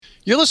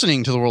You're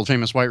listening to the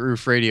world-famous White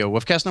Roof Radio,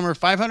 Wooftcast number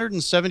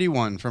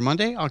 571 for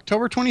Monday,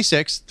 October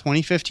 26th,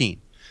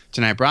 2015.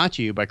 Tonight brought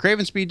to you by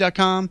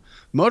CravenSpeed.com,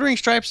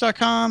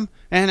 MotoringStripes.com,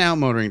 and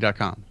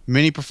OutMotoring.com.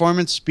 Mini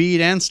performance, speed,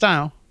 and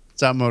style.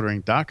 It's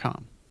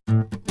OutMotoring.com.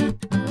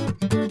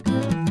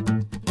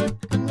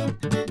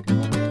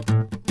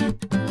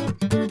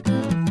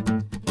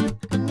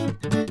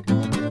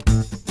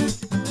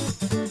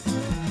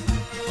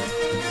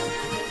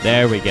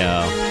 There we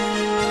go.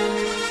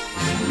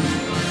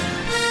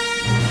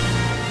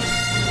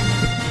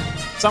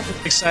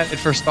 Something excited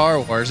for Star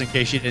Wars, in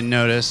case you didn't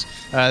notice.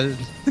 We're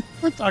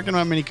talking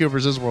about Mini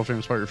Coopers. This is World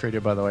Famous White Roof Radio,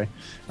 by the way.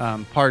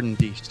 Pardon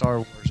the Star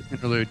Wars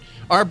interlude.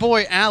 Our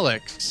boy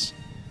Alex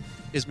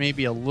is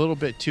maybe a little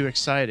bit too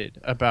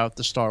excited about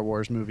the Star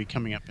Wars movie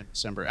coming up in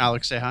December.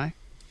 Alex, say hi.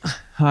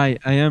 Hi,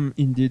 I am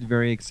indeed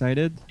very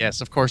excited.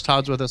 Yes, of course,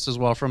 Todd's with us as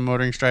well from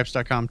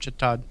MotoringStripes.com.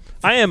 Todd.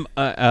 I am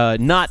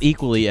not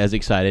equally as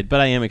excited,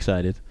 but I am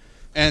excited.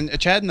 And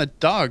Chad and the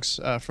dogs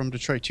from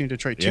Detroit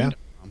Tune,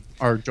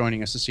 are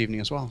joining us this evening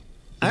as well.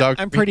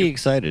 I'm pretty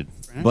excited,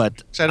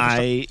 but excited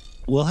I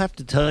will have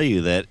to tell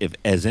you that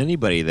as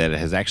anybody that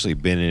has actually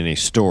been in a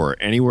store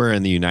anywhere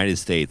in the United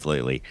States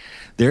lately,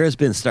 there has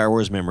been Star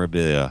Wars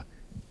memorabilia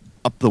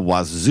up the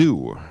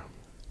wazoo.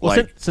 Well,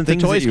 like, since the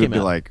toys came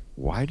out. Like,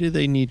 why do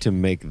they need to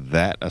make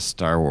that a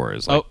Star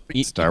Wars? Like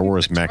Star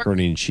Wars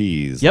macaroni and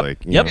cheese. Yep,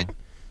 like, you yep. know.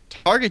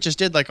 Target just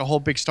did like a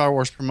whole big Star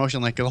Wars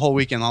promotion, like the whole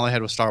weekend. All they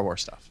had was Star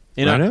Wars stuff.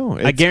 I know.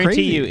 I guarantee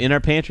crazy. you, in our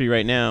pantry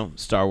right now,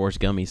 Star Wars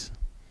gummies.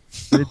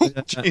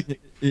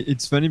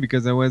 It's funny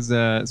because I was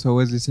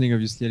listening.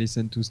 Obviously, I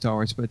listen to Star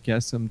Wars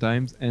podcasts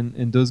sometimes,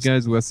 and those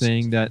guys were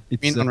saying that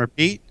it's You mean on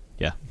repeat?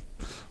 Yeah.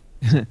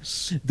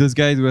 those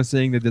guys were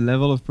saying that the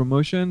level of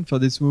promotion for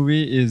this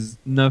movie is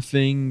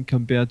nothing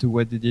compared to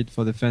what they did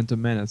for the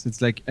Phantom Menace.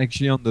 It's like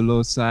actually on the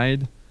low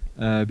side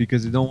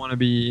because they don't want to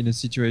be in a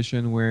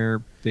situation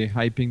where they're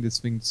hyping this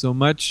thing so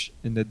much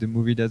and that the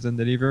movie doesn't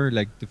deliver,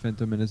 like the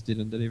Phantom Menace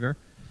didn't deliver.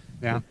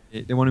 Yeah.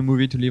 They want a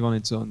movie to live on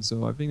its own.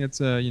 So I think that's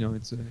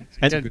it's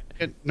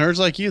good. Nerds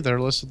like you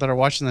that are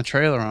watching the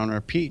trailer on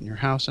repeat in your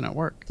house and at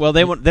work. Well,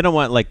 they don't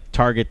want like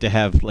Target to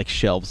have like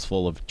shelves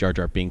full of Jar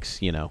Jar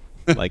Binks,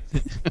 like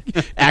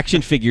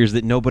action figures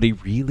that nobody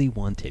really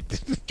wanted.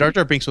 Jar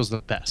Jar Binks was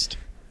the best.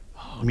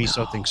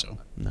 So think so.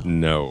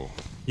 No.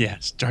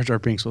 Yes, Jar Jar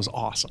Binks was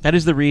awesome. That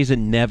is the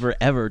reason never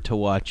ever to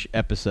watch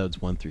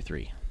episodes 1 through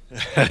 3.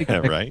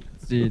 Right?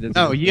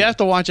 No, you have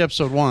to watch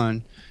episode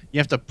 1. You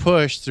have to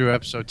push through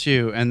episode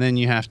 2, and then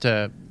you have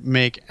to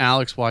make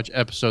Alex watch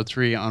episode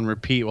 3 on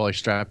repeat while he's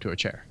strapped to a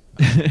chair.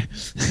 You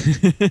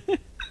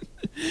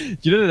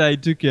know that I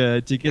took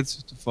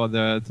tickets for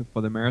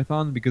the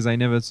marathon because I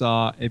never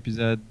saw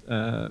episode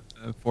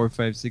 4,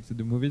 5, 6 of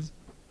the movies.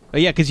 Oh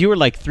yeah, because you were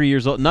like 3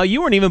 years old. No,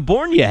 you weren't even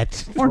born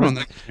yet. When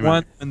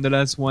the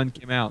last one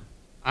came out.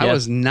 I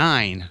was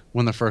 9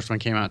 when the first one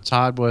came out.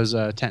 Todd was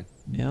 10.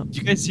 Yeah. Did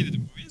you guys see the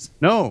movies?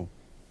 No.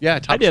 Yeah,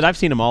 I did. I've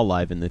seen them all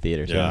live in the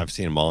theater. So. Yeah, I've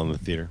seen them all in the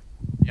theater.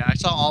 Yeah, I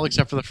saw all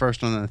except for the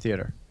first one in the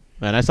theater.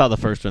 Man, I saw the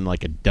first one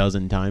like a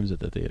dozen times at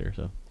the theater.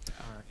 So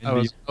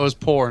I was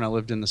poor and I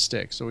lived in the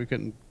sticks, so we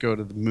couldn't go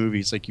to the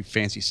movies like you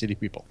fancy city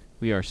people.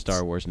 we are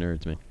Star Wars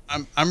nerds, man.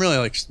 I'm really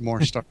like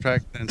more Star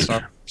Trek than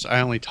Star Wars.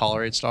 I only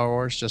tolerate Star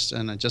Wars just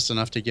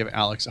enough to give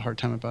Alex a hard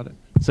time about it.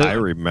 So I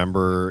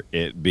remember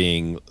it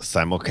being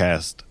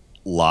simulcast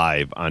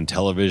live on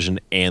television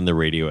and the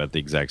radio at the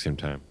exact same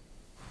time.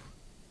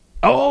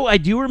 Oh, I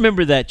do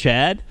remember that,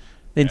 Chad.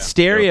 In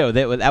stereo,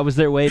 Yep. that was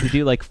their way to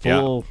do like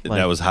full. Yeah,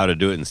 that was how to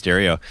do it in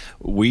stereo.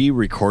 We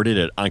recorded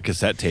it on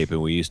cassette tape,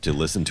 and we used to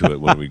listen to it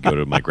when we'd go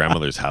to my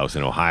grandmother's house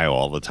in Ohio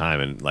all the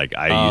time. And like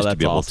I used to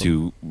be able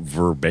to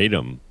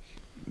verbatim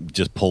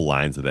just pull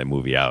lines of that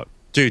movie out.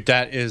 Dude,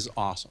 that is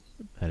awesome.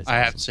 That is I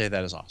have awesome. to say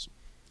that is awesome.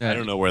 I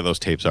don't know where those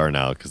tapes are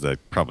now because I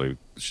probably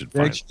should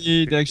find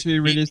They actually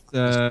released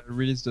those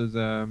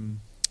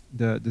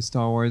the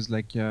Star Wars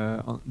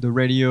on the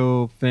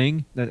radio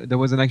thing. That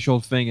was an actual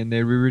thing, and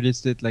they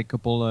re-released it like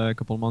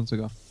couple months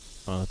ago.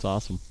 Oh, that's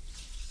awesome.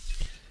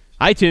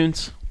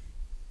 iTunes.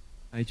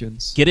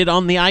 iTunes. Get it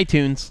on the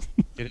iTunes.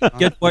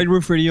 Get White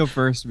Roof Radio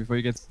first before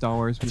you get Star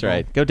Wars. That's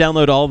right. Go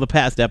download all the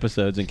past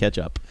episodes and catch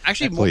up.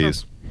 Actually,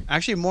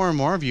 more and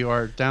more of you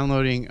are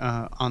downloading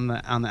on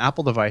the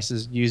Apple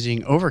devices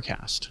using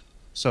Overcast.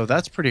 So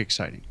that's pretty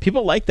exciting.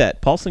 People like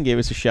that. Paulson gave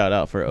us a shout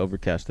out for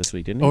Overcast this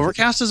week, didn't he?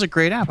 Overcast is a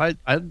great app.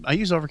 I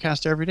use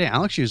Overcast every day.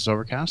 Alex uses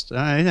Overcast.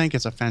 I think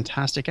it's a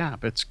fantastic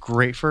app. It's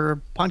great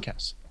for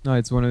podcasts. No,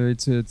 it's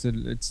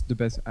it's the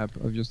best app,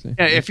 obviously.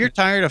 Yeah, if you're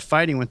tired of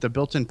fighting with the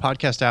built-in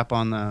podcast app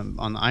on the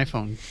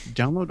iPhone,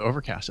 download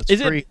Overcast.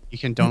 It's free. You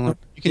can download.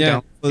 You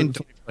can download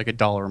for like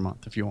 $1 a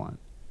month if you want.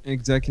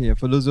 Exactly. Yeah.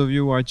 For those of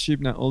you who are cheap,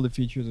 not all the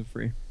features are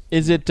free.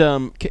 Is it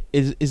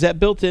is that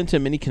built into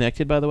Mini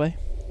Connected, by the way?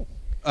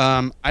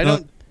 I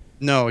don't.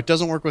 No, it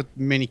doesn't work with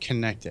Mini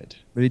Connected.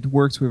 But it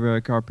works with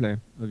CarPlay,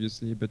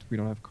 obviously. But we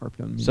don't have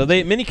CarPlay on Mini. So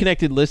Mini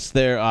Connected lists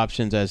their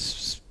options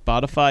as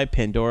Spotify,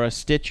 Pandora,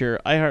 Stitcher,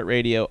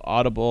 iHeartRadio,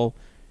 Audible,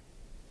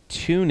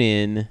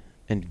 TuneIn,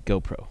 and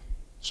GoPro.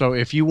 So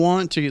if you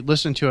want to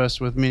listen to us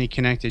with Mini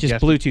connected, Just you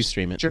have to Bluetooth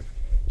stream it.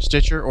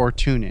 Stitcher or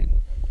TuneIn.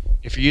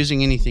 If you're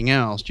using anything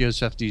else, you just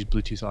have to use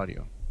Bluetooth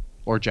audio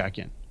or jack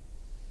in.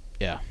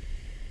 Yeah.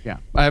 Yeah,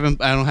 I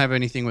don't have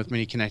anything with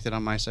Mini connected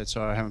on my side,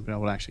 so I haven't been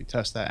able to actually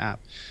test that app.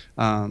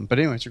 But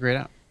anyway, it's a great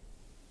app.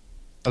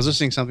 I was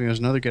listening to something. There's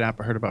another good app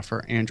I heard about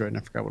for Android, and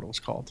I forgot what it was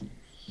called.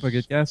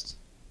 Pocket Cast?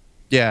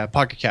 Yeah,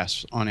 Pocket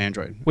Cast on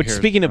Android. Which,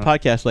 speaking of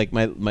podcasts, like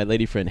my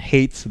lady friend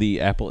hates the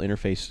Apple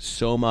interface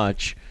so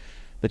much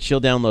that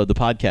she'll download the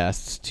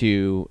podcasts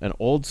to an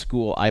old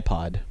school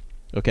iPod,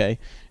 okay?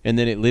 And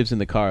then it lives in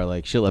the car.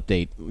 Like, she'll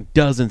update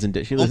dozens and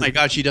oh my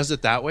God, she does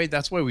it that way?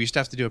 That's why we used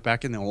to have to do it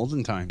back in the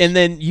olden times. And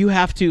then you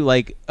have to,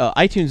 like,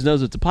 iTunes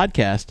knows it's a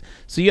podcast,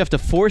 so you have to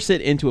force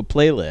it into a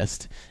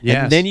playlist.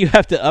 Yes. And then you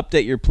have to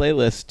update your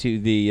playlist to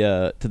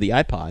the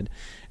iPod.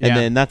 And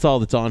then that's all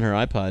that's on her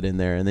iPod in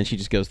there. And then she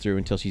just goes through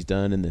until she's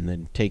done and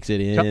then takes it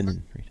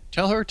in.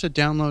 Tell her to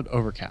download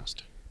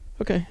Overcast.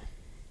 Okay.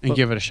 And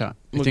give it a shot.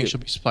 I think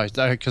she'll be surprised.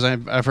 Because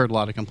I've heard a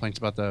lot of complaints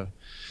about the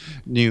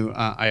new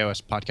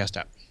iOS podcast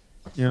app.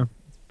 Yeah.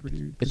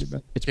 Pretty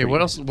bad. Okay,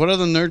 what else? What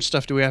other nerd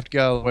stuff do we have to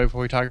get out of the way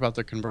before we talk about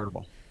the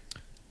convertible?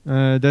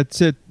 That's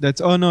it.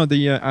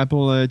 The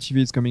Apple TV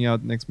is coming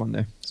out next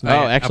Monday. So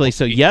actually, Apple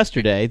so TV.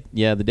 yesterday,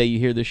 the day you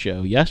hear this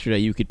show, yesterday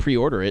you could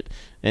pre-order it,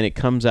 and it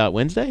comes out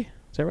Wednesday?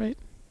 Is that right?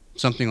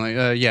 Something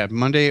like,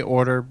 Monday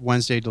order,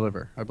 Wednesday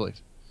deliver, I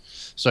believe.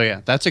 So, yeah,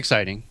 that's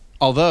exciting.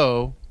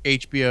 Although,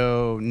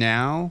 HBO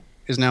Now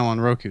is now on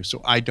Roku, so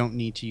I don't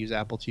need to use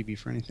Apple TV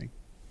for anything,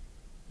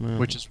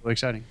 which is really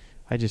exciting.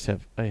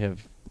 I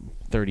have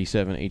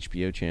 37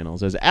 HBO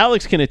channels, as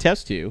Alex can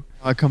attest to.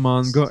 Come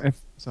on,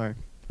 sorry.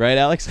 Right,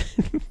 Alex?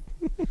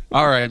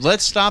 All right,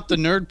 let's stop the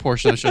nerd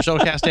portion of the show.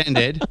 Shuttle Cast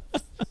ended.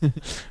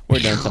 We're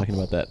done talking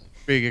about that.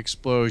 Big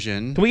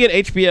explosion. Can we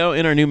get HBO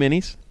in our new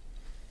minis?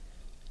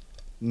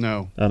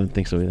 No. I don't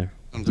think so either.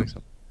 I don't think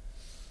so.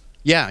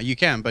 Yeah, you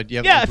can, but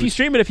if you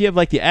stream it, if you have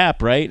like the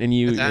app, right? And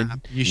you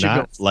should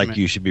not go like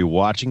you should be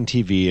watching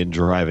TV and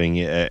driving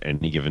at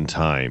any given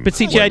time. But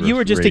see, Chad, you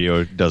were just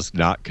radio does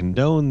not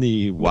condone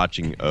the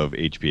watching of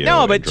HBO.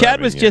 No, but Chad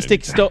was just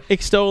at any time.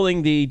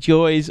 extolling the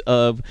joys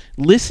of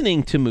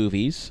listening to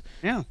movies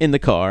in the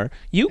car.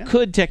 You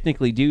could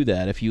technically do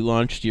that if you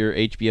launched your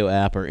HBO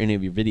app or any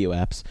of your video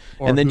apps,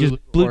 or and then Hulu,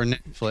 just or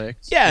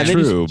Netflix. Yeah, and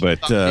true,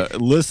 but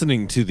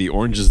listening to the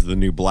Orange is the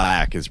New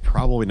Black is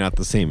probably not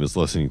the same as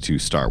listening to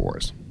Star Wars.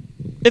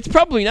 It's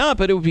probably not,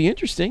 but it would be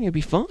interesting. It'd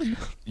be fun.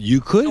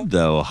 You could,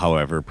 though,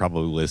 however,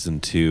 probably listen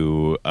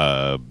to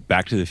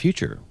Back to the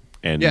Future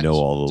and know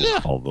all the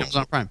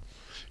Amazon Prime.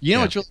 You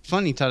know what's really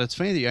funny, Todd? It's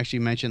funny that you actually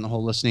mentioned the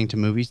whole listening to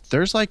movies.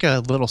 There's like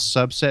a little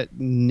subset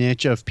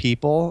niche of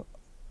people.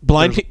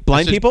 Blind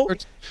people?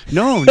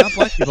 No, not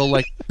blind people.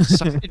 Like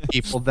sighted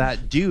people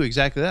that do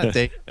exactly that.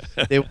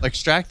 They will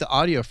extract the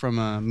audio from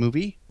a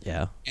movie,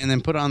 and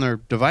then put it on their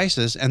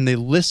devices, and they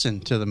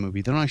listen to the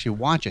movie. They don't actually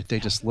watch it; they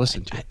just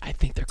listen to it. I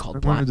think they're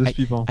called One of blind those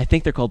people. I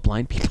think they're called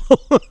blind people.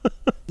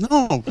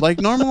 No,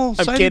 like normal.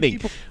 I'm kidding.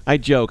 People. I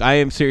joke. I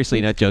am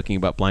seriously not joking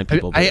about blind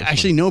people. I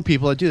actually know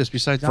people that do this.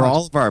 Besides, For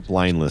all of our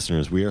blind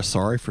listeners, we are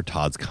sorry for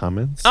Todd's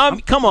comments.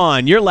 Come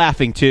on, you're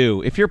laughing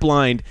too. If you're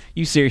blind,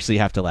 you seriously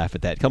have to laugh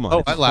at that. Come on. Oh,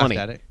 it's I laughed funny.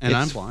 at it, and It's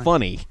I'm blind.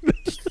 Funny.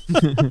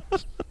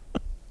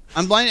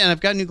 I'm blind, and I've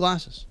got new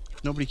glasses.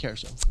 Nobody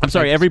cares though. I'm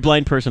sorry. Every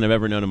blind person I've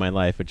ever known in my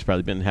life, which has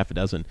probably been half a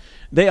dozen,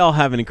 they all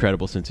have an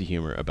incredible sense of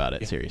humor about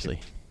it. Seriously.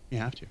 You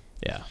have to.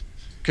 Yeah.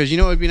 Because you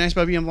know what would be nice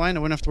about being blind?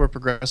 I wouldn't have to wear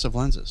progressive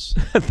lenses.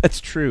 That's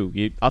true.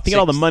 I'll think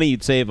of all the money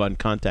you'd save on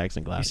contacts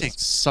and These things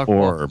glasses. suck.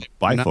 Or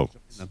bifocals.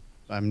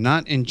 I'm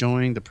not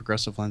enjoying the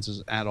progressive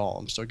lenses at all.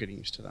 I'm still getting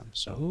used to them.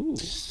 So, Ooh.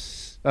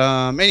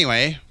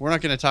 Anyway, we're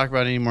not going to talk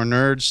about any more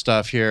nerd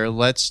stuff here.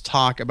 Let's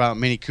talk about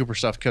Mini Cooper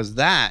stuff because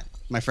that,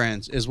 my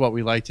friends, is what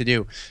we like to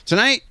do.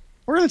 Tonight,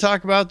 we're going to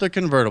talk about the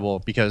convertible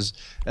because,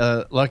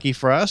 lucky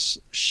for us,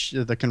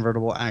 the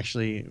convertible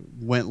actually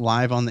went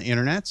live on the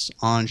internets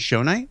on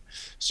show night.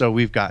 So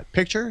we've got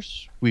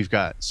pictures, we've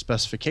got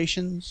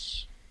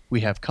specifications,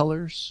 we have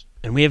colors,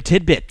 And we have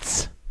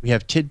tidbits. we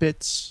have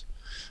tidbits,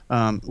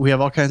 we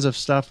have all kinds of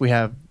stuff. We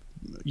have,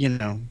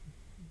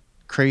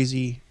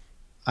 crazy.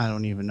 I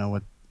don't even know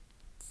what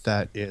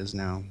that is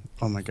now.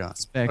 Oh my God.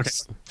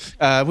 Specs.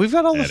 Okay. We've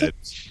got all the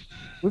things.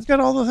 We've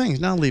got all the things.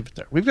 Now leave it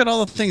there. We've got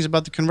all the things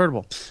about the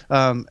convertible.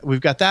 We've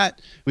got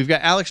that. We've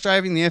got Alex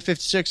driving the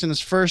F-56 in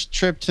his first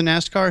trip to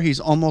NASCAR. He's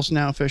almost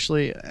now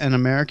officially an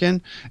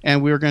American.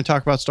 And we were going to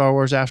talk about Star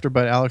Wars after,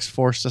 but Alex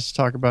forced us to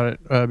talk about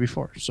it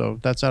before. So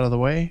that's out of the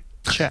way.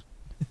 Check.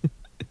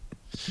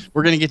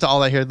 We're going to get to all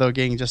that here, though,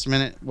 gang, in just a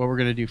minute. What we're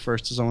going to do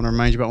first is I want to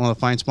remind you about one of the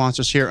fine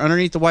sponsors here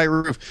underneath the white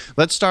roof.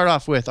 Let's start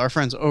off with our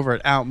friends over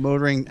at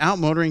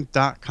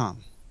outmotoring.com.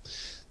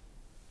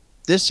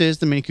 This is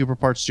the Mini Cooper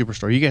Parts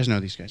Superstore. You guys know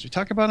these guys. We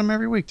talk about them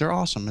every week. They're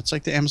awesome. It's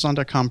like the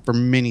Amazon.com for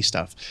mini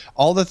stuff.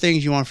 All the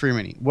things you want for your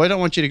Mini. What I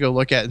want you to go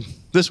look at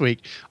this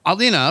week,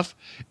 oddly enough,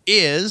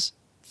 is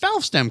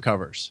valve stem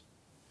covers.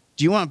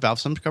 Do you want valve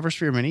stem covers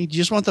for your Mini? Do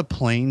you just want the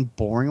plain,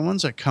 boring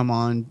ones that come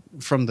on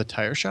from the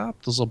tire shop?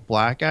 Those little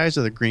black guys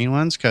or the green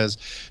ones? Because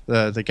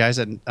the guys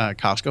at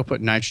Costco put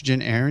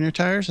nitrogen air in your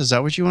tires. Is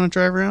that what you want to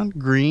drive around?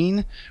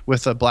 Green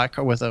with a black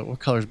car, with a what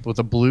colors? With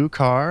a blue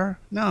car?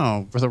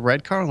 No, with a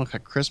red car and look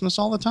like Christmas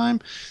all the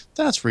time?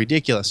 That's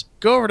ridiculous.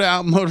 Go over to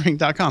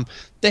outmotoring.com.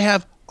 They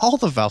have all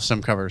the valve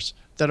stem covers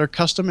that are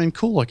custom and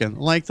cool looking,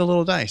 like the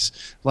little dice.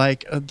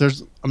 Like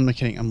I'm not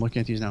kidding. I'm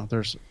looking at these now.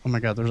 There's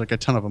like a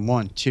ton of them.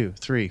 1, 2,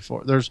 3,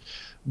 4. There's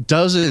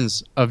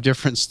dozens of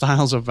different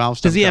styles of valve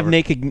stem. Does he have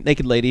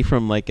naked lady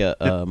from like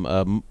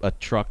a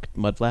truck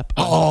mud flap?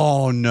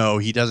 Oh no,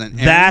 he doesn't.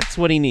 That's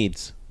what he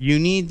needs. You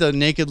need the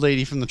naked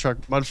lady from the truck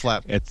mud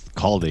flap. It's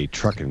called a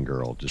trucking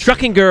girl. The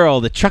trucking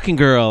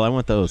girl. I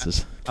want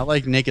those. I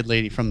like naked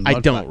lady from the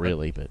mud flap. I don't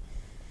really, but.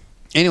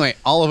 Anyway,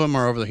 all of them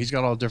are over there. He's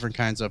got all different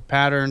kinds of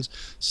patterns,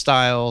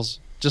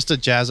 styles, just to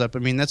jazz up. I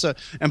mean,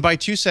 and buy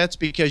 2 sets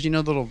because you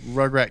know the little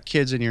Rugrat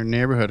kids in your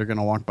neighborhood are going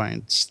to walk by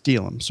and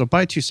steal them. So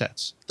buy 2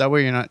 sets. That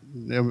way you're not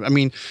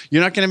going to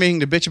have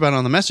anything to bitch about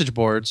on the message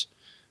boards,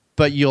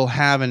 but you'll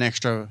have an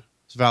extra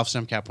valve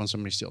stem cap when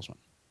somebody steals one.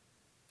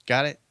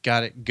 Got it.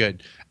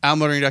 Good.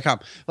 Outmotoring.com.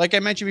 Like I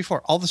mentioned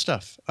before, all the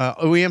stuff,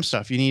 OEM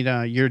stuff. You need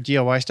your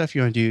DIY stuff.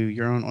 You want to do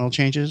your own oil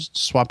changes,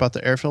 swap out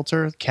the air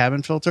filter,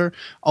 cabin filter,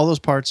 all those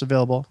parts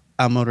available.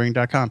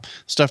 Outmotoring.com.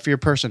 Stuff for your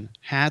person,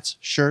 hats,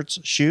 shirts,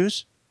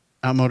 shoes.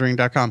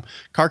 Outmotoring.com.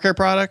 Car care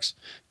products.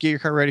 Get your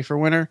car ready for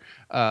winter.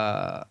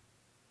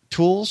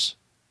 Tools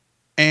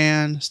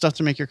and stuff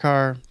to make your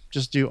car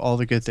just do all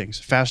the good things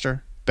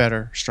faster,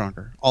 better,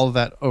 stronger. All of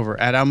that over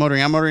at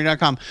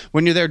outmotoring.com.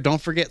 When you're there, don't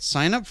forget,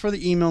 sign up for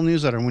the email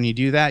newsletter. When you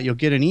do that, you'll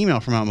get an email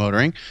from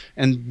Outmotoring.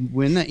 And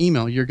when that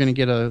email, you're going to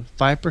get a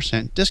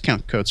 5%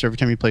 discount code. So every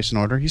time you place an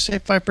order, you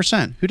save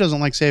 5%. Who doesn't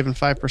like saving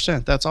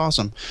 5%? That's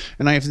awesome.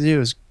 And all you have to do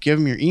is give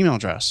them your email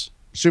address.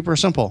 Super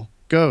simple.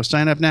 Go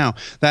sign up now.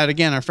 That,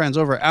 again, our friends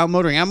over at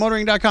Outmotoring.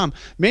 Outmotoring.com.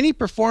 Mini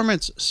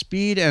performance,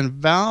 speed, and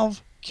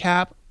valve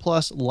cap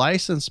plus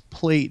license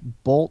plate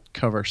bolt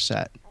cover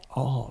set.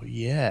 Oh,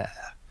 yeah.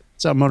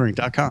 It's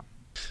outmotoring.com.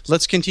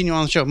 Let's continue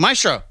on the show.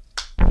 Maestro,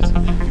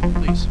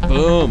 please.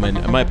 Boom.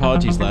 And my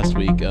apologies last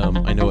week.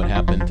 I know what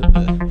happened.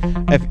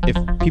 If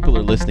people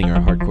are listening,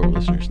 our hardcore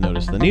listeners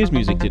notice the news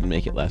music didn't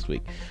make it last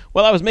week.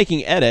 Well, I was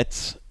making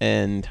edits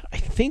and I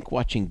think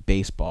watching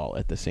baseball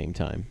at the same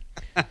time.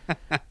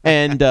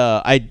 And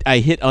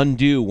I hit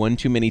undo one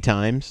too many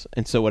times.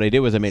 And so what I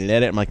did was I made an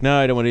edit. I'm like, no,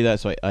 I don't want to do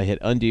that. So I hit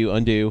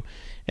undo.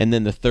 And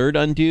then the third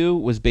undo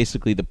was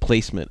basically the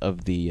placement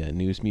of the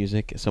news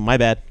music. So my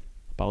bad.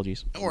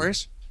 Apologies. No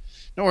worries.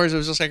 It was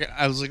just like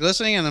I was like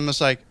listening, and I'm just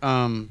like,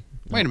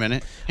 wait a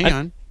minute, hang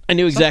on. I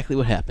knew exactly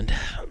what happened.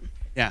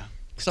 Yeah.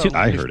 So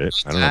I heard it.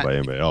 I don't know about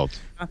anybody else.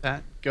 Not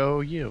that. Go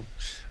you.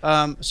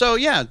 So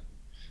yeah,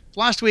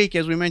 last week,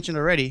 as we mentioned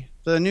already,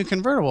 the new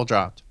convertible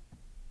dropped.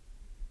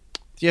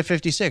 The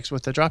F56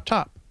 with the drop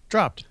top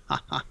dropped.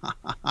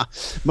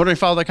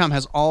 Motoringfile.com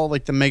has all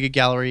like the mega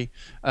gallery,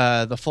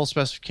 the full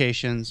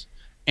specifications.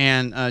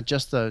 And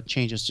just the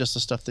changes, just the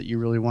stuff that you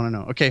really want to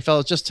know. Okay,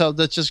 fellas,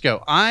 let's just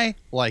go. I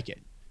like it.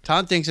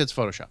 Todd thinks it's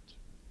photoshopped.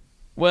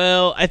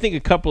 Well, I think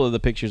a couple of the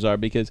pictures are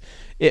because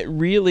it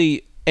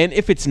really, and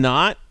if it's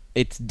not,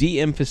 it's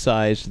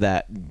de-emphasized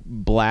that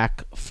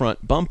black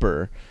front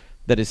bumper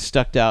that is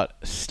stuck out,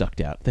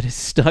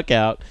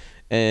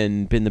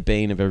 and been the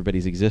bane of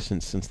everybody's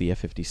existence since the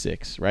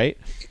F56, right?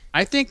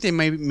 I think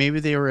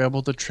maybe they were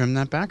able to trim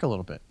that back a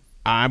little bit.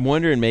 I'm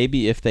wondering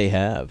maybe if they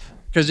have.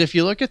 Because if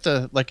you look at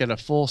at a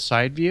full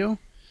side view,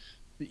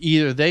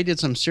 either they did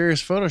some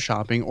serious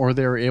photoshopping or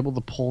they were able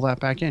to pull that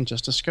back in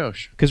just a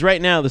skosh. Because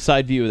right now the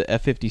side view of the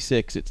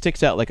F56, it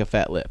sticks out like a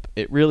fat lip.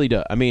 It really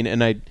does. I mean,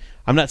 and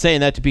I'm not saying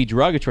that to be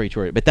derogatory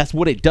toward it, but that's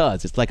what it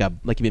does. It's like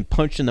you've been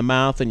punched in the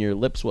mouth and your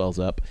lip swells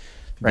up.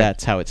 Right.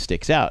 That's how it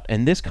sticks out.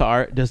 And this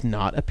car does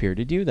not appear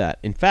to do that.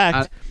 In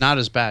fact, not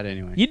as bad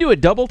anyway. You do a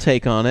double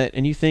take on it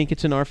and you think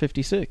it's an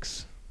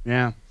R56.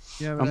 Yeah.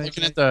 Yeah, I'm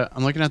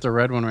looking at the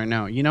red one right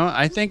now. You know,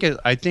 I think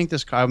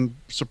this car. I'm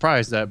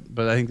surprised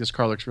but I think this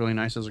car looks really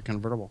nice as a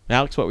convertible.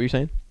 Alex, what were you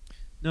saying?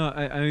 No,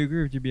 I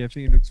agree with you, B. I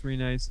think it looks really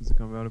nice as a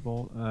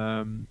convertible.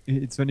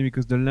 It's funny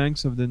because the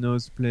length of the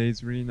nose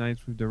plays really nice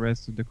with the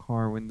rest of the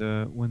car when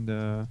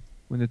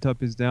the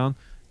top is down.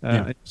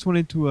 I just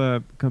wanted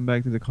to come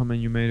back to the comment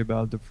you made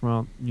about the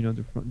front,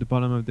 the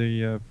bottom of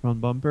the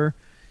front bumper.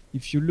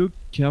 If you look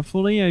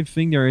carefully, I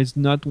think there is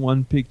not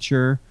one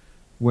picture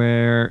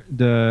where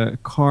the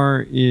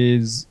car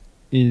is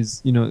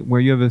where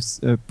you have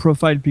a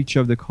profile picture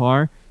of the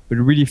car, but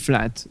really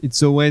flat.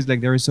 It's always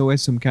like there is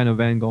always some kind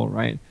of angle,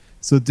 right?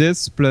 So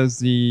this plus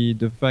the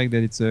fact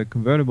that it's a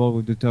convertible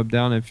with the top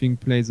down, I think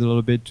plays a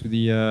little bit to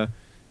the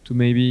to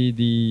maybe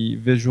the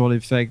visual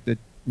effect that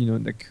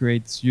that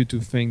creates you to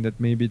think that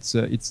maybe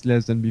it's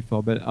less than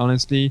before. But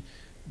honestly,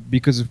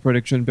 because of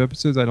production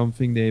purposes, I don't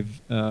think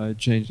they've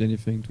changed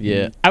anything.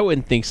 I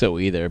wouldn't think so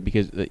either,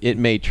 because it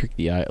may trick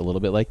the eye a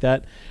little bit like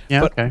that.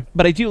 Yeah, but, okay.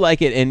 But I do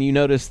like it, and you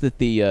notice that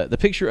the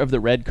picture of the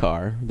red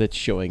car that's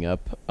showing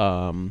up,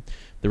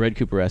 the red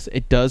Cooper S,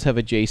 it does have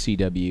a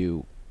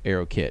JCW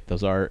aero kit.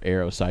 Those are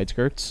aero side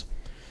skirts.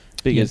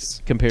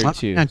 Because compared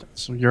to...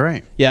 So you're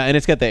right. Yeah, and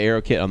it's got the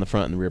aero kit on the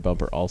front and the rear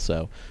bumper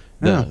also,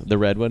 the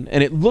red one.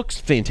 And it looks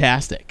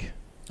fantastic.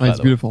 Oh, it's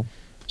beautiful.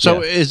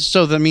 So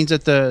so that means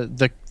that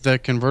the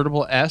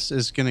convertible S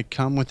is going to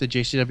come with the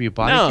JCW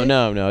body kit?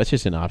 No. It's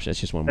just an option. It's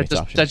just one way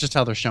option. That's just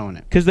how they're showing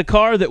it. Because the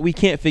car that we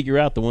can't figure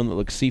out, the one that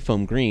looks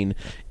seafoam green,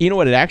 you know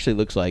what it actually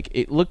looks like?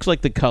 It looks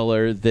like the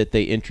color that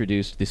they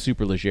introduced the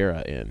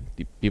Superleggera in.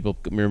 Do people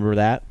remember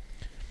that?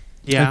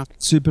 Yeah.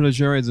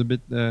 Superleggera is a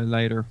bit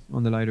lighter,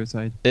 on the lighter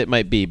side. It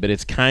might be, but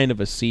it's kind of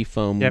a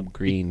seafoam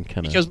green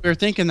kind of. Because we were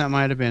thinking that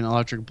might have been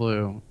electric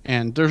blue,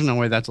 and there's no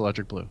way that's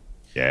electric blue.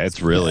 Yeah,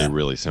 it's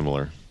really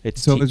similar.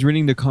 So I was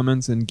reading the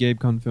comments, and Gabe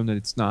confirmed that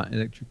it's not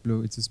electric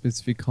blue. It's a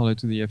specific color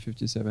to the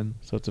F-57.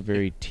 So it's a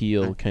very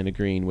teal kind of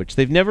green, which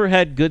they've never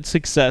had good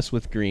success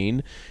with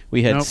green.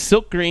 We had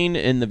silk green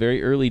in the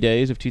very early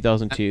days of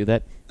 2002.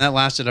 That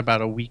lasted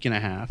about a week and a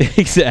half.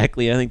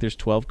 Exactly. I think there's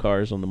 12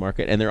 cars on the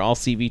market, and they're all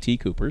CVT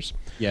Coopers.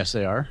 Yes,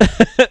 they are.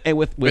 And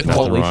with what's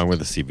wrong with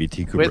the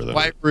CVT Cooper? With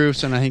white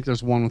roofs, and I think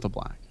there's one with a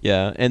black.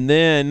 Yeah, and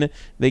then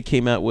they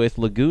came out with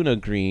Laguna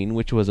Green,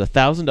 which was a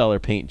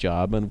 $1,000 paint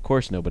job, and of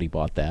course nobody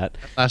bought that.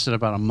 It lasted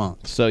about a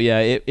month. So yeah,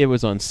 it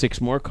was on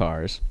 6 more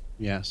cars.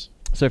 Yes.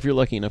 So if you're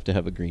lucky enough to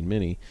have a green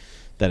Mini,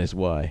 that is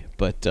why.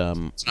 But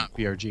it's not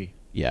PRG.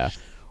 Yeah.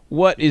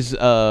 What is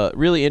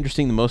really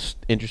interesting, the most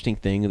interesting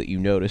thing that you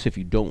notice if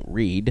you don't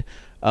read,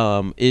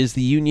 is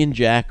the Union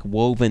Jack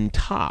woven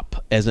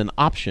top as an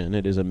option.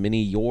 It is a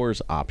Mini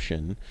Yours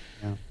option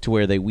to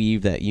where they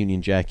weave that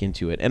Union Jack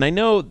into it. And I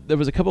know there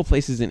was a couple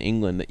places in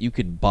England that you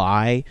could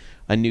buy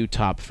a new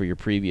top for your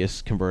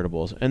previous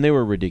convertibles, and they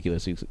were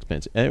ridiculously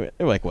expensive. They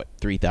were like, what,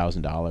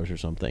 $3,000 or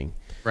something.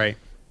 Right.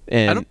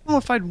 And I don't know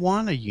if I'd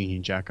want a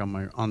Union Jack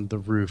on the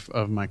roof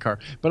of my car,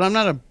 but I'm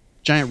not a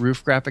giant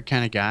roof graphic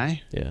kind of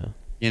guy. Yeah.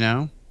 You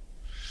know,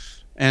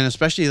 and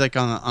especially like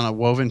on a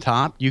woven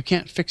top, you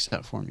can't fix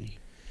that for me.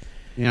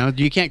 You know,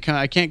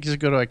 I can't just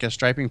go to like a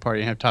striping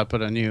party and have Todd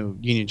put a new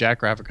Union Jack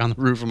graphic on the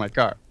roof of my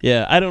car.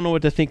 Yeah, I don't know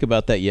what to think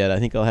about that yet. I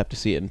think I'll have to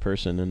see it in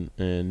person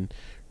and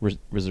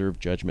reserve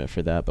judgment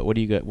for that. But what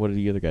do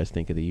the other guys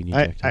think of the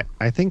Union Jack?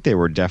 I think they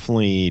were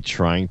definitely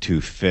trying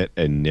to fit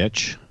a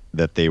niche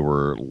that they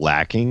were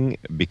lacking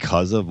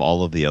because of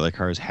all of the other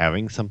cars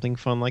having something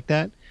fun like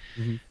that.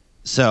 Mm-hmm.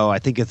 So I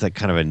think it's a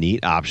kind of a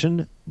neat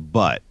option,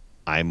 but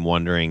I'm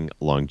wondering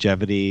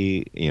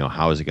longevity,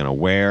 how is it going to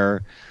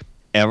wear?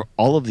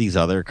 All of these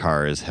other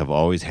cars have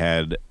always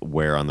had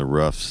wear on the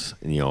roofs.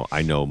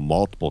 I know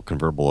multiple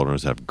convertible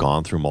owners have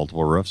gone through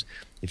multiple roofs.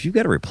 If you've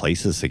got to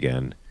replace this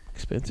again,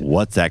 expensive.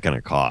 What's that going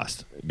to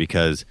cost?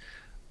 Because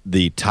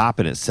the top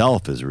in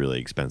itself is really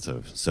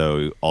expensive.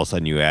 So all of a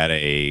sudden you add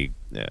a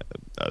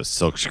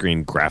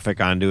silkscreen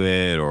graphic onto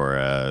it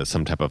or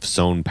some type of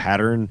sewn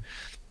pattern,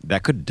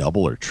 that could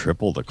double or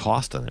triple the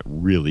cost on it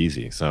real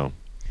easy. So,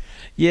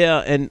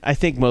 yeah, and I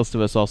think most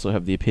of us also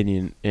have the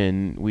opinion,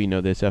 and we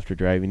know this after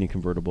driving a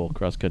convertible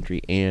cross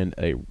country and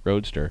a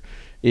roadster,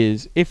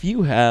 is if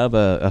you have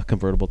a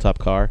convertible top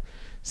car,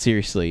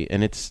 seriously,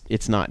 and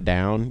it's not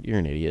down, you're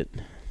an idiot.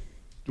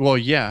 Well,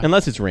 yeah.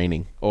 Unless it's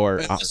raining or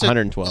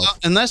 112.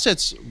 Unless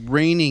it's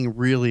raining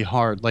really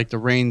hard, like the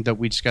rain that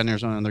we just got in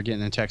Arizona and they're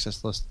getting in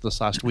Texas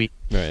this last week.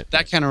 Right.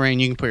 That kind of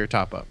rain, you can put your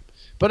top up.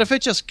 But if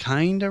it's just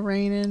kind of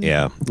raining,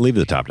 leave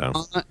the top down.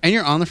 And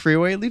you're on the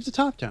freeway, leave the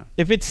top down.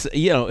 If it's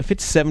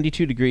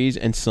 72 degrees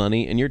and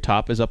sunny and your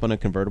top is up on a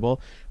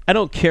convertible, I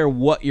don't care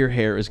what your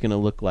hair is going to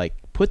look like.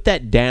 Put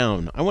that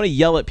down. I want to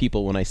yell at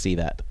people when I see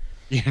that.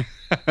 Yeah,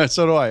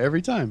 so do I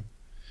every time.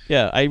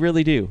 Yeah, I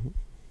really do.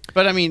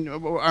 But I mean,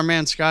 our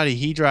man Scotty,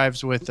 he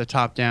drives with the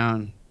top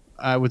down.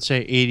 I would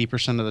say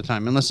 80% of the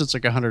time, unless it's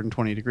like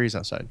 120 degrees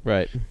outside.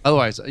 Right.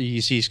 Otherwise,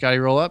 you see Scotty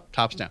roll up,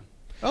 tops down.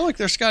 Oh, look,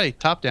 there's Scotty,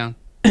 top down.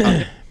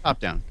 Top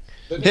down.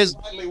 His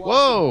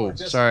opedometer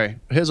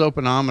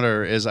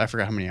is, I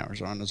forgot how many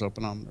hours are on his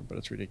opedometer, but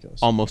it's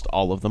ridiculous. Almost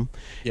all of them.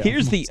 Yeah.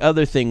 Here's the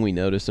other thing we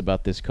noticed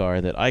about this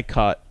car that I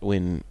caught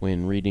when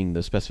reading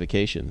the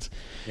specifications.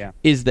 Yeah.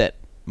 Is that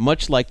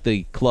much like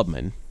the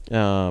Clubman,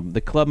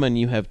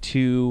 you have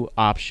 2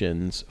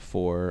 options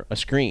for a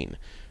screen.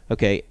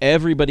 Okay,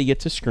 everybody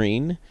gets a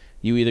screen.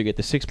 You either get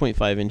the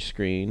 6.5-inch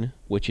screen,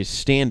 which is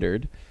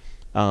standard,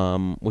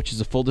 which is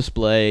a full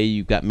display,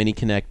 you've got Mini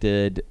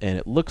connected, and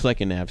it looks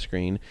like a nav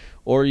screen,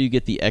 or you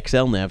get the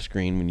XL nav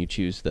screen when you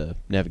choose the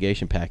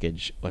navigation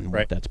package and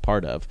what that's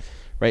part of.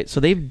 Right? So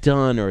they've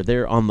done, or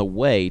they're on the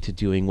way to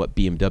doing what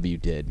BMW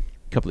did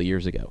a couple of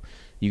years ago.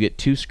 You get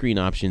 2 screen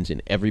options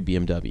in every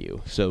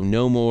BMW, so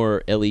no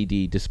more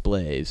LED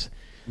displays.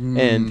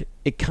 And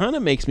it kind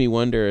of makes me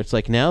wonder, it's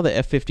like now the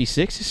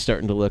F-56 is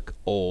starting to look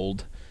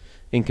old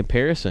in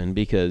comparison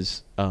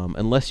because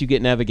unless you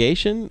get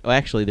navigation,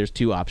 actually there's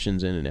 2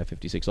 options in an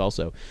F-56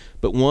 also,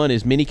 but one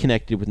is Mini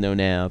connected with no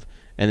nav,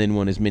 and then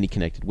one is mini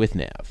connected with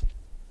nav.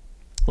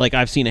 Like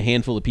I've seen a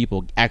handful of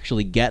people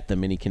actually get the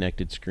mini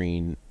connected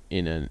screen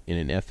in an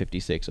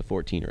F56, a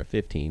 14 or a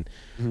 15,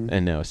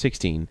 and now a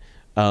 16.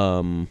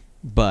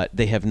 But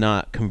they have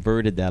not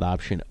converted that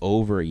option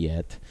over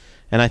yet,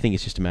 and I think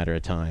it's just a matter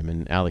of time.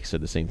 And Alex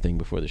said the same thing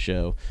before the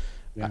show.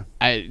 Yeah.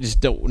 I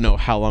just don't know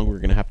how long we're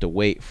going to have to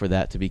wait for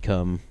that to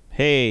become,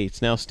 hey,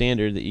 it's now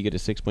standard that you get a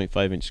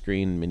 6.5-inch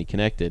screen mini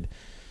connected,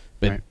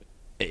 but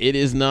it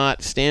is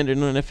not standard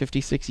on an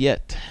F56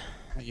 yet.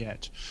 Not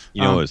yet.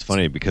 You know, it's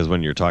funny because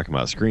when you're talking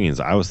about screens,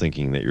 I was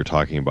thinking that you're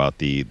talking about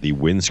the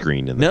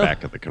windscreen in the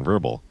back of the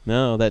convertible.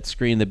 No, that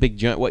screen, the big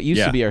giant, what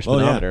used to be our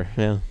speedometer.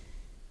 Yeah.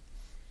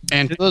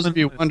 And for those of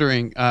you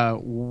wondering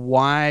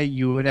why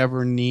you would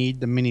ever need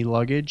the mini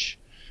luggage,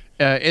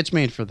 it's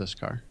made for this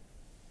car.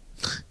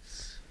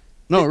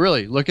 No,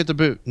 really, look at the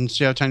boot and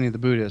see how tiny the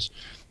boot is.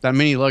 That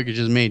mini luggage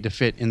is made to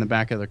fit in the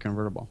back of the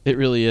convertible. It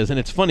really is. And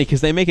it's funny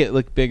because they make it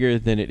look bigger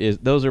than it is.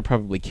 Those are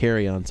probably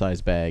carry-on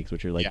size bags,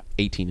 which are like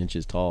 18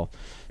 inches tall.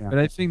 Yeah. But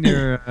I think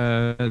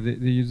they're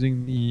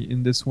using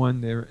in this one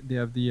they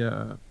have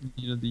the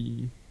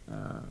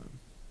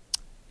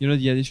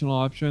the additional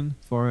option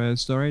for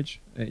storage.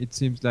 It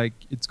seems like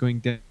it's going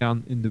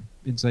down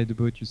inside the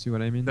boot. You see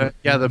what I mean? The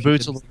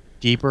boot's a little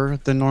deeper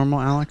than normal,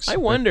 Alex. I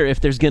wonder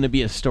if there's going to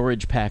be a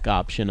storage pack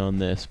option on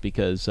this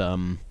because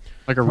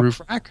like a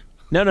roof rack.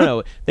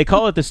 No. They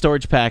call it the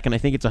storage pack, and I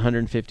think it's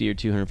 $150 or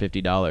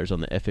 $250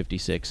 on the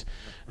F56.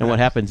 And what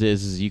happens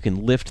is you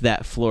can lift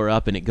that floor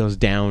up, and it goes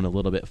down a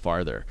little bit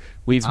farther.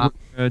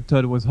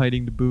 Todd was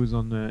hiding the booze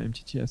on the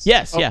MTTS.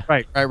 Yes, yeah.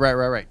 Right.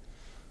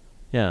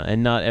 Yeah,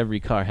 and not every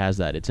car has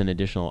that. It's an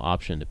additional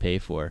option to pay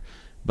for.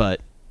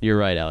 But you're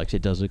right, Alex.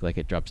 It does look like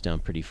it drops down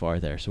pretty far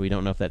there. So we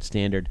don't know if that's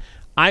standard.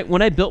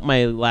 When I built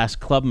my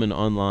last Clubman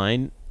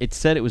online, it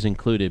said it was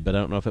included, but I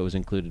don't know if it was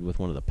included with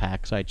one of the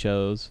packs I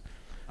chose.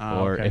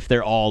 Or if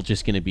they're all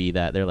just going to be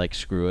that. They're like,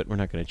 screw it. We're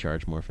not going to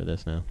charge more for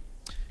this now.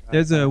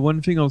 There's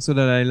one thing also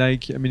that I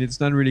like. I mean,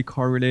 it's not really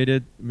car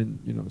related. I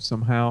mean,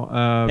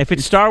 somehow. If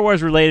it's Star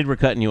Wars related, we're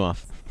cutting you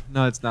off.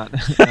 No, it's not.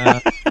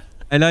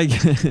 I like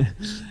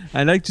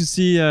I like to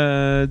see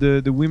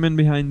the women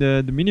behind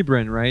the mini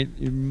brand, right?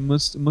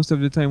 Most of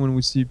the time when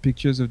we see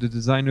pictures of the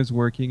designers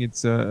working,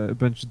 it's a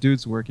bunch of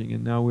dudes working,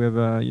 and now we have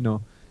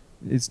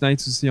it's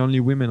nice to see only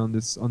women on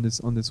this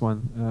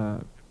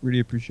one. Really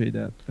appreciate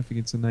that. I think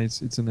it's a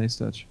nice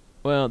touch.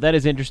 Well, that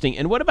is interesting.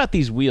 And what about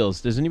these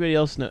wheels? Does anybody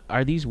else know?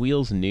 Are these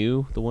wheels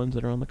new? The ones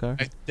that are on the car?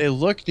 They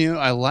look new.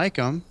 I like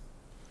them.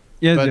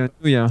 Yeah,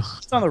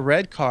 Just on the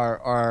red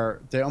car,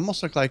 they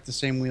almost look like the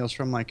same wheels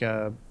from like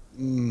a.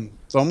 They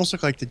almost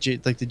look like the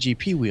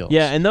GP wheels.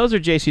 Yeah, and those are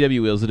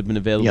JCW wheels that have been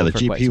available. Yeah, the for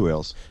GP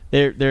wheels.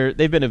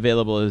 They've been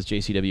available as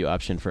JCW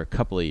option for a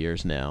couple of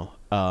years now,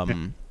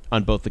 on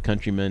both the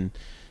Countryman,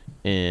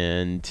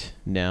 and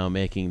now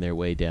making their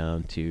way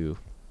down to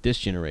this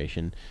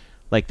generation.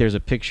 Like there's a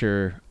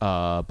picture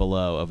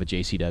below of a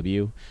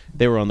JCW.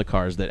 They were on the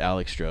cars that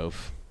Alex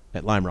drove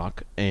at Lime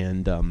Rock,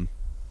 and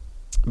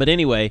but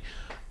anyway.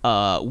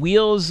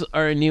 Wheels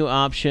are a new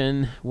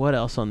option. What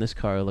else on this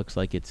car looks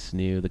like it's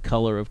new? The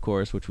color, of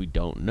course, which we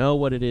don't know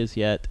what it is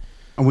yet.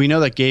 And we know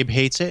that Gabe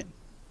hates it.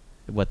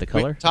 What, the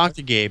color? Talk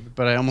to Gabe,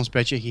 but I almost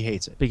bet you he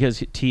hates it.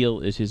 Because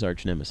teal is his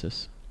arch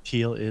nemesis.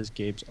 Teal is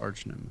Gabe's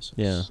arch nemesis.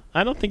 Yeah.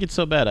 I don't think it's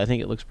so bad. I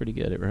think it looks pretty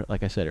good.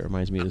 Like I said, it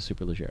reminds me of the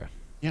Superleggera.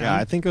 Yeah,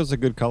 I think it was a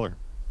good color.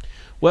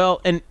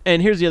 Well, and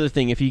here's the other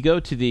thing. If you go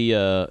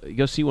to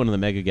go see one of the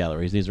mega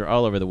galleries, these are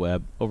all over the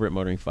web, over at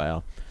Motoring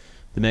File.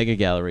 The mega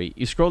gallery.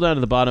 You scroll down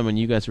to the bottom, and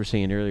you guys were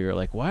saying earlier,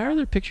 like, why are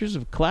there pictures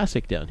of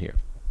Classic down here?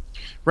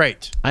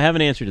 Right. I have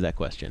an answer to that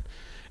question,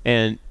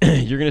 and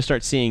you're going to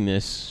start seeing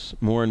this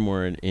more and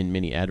more in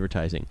mini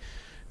advertising,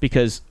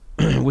 because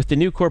with the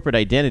new corporate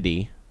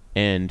identity,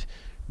 and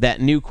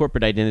that new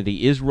corporate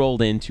identity is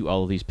rolled into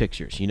all of these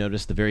pictures. You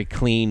notice the very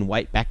clean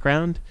white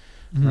background.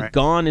 Right.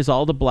 Gone is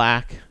all the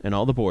black and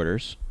all the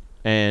borders,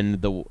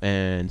 and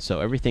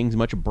so everything's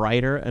much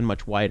brighter and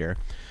much whiter.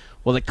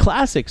 Well, the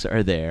Classics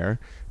are there.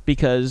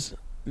 Because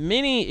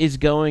Mini is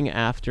going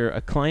after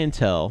a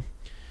clientele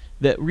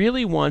that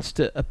really wants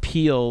to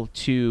appeal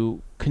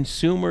to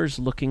consumers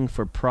looking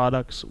for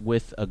products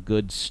with a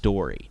good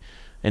story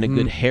and a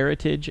good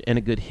heritage and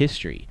a good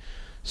history.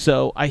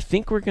 So I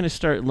think we're going to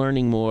start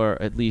learning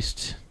more, at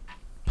least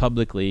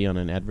publicly on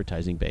an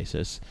advertising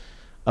basis,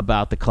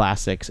 about the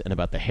Classics and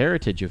about the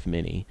heritage of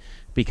Mini.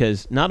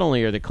 Because not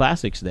only are the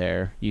Classics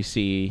there, you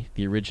see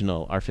the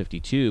original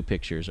R52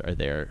 pictures are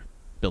there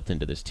built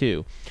into this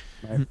too.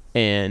 Right.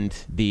 And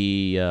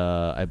the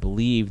I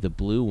believe the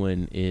blue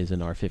one is an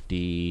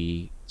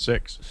R56.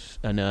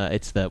 And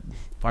it's the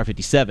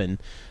R57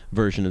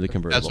 version of the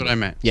convertible. That's what I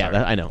meant.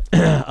 Yeah, I know.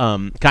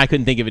 I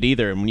couldn't think of it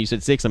either. And when you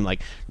said 6, I'm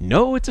like,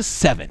 no, it's a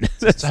 7.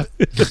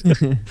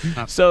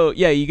 So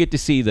yeah, you get to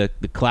see the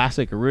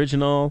classic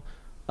original,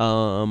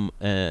 an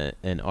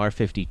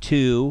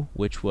R52,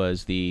 which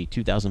was the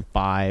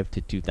 2005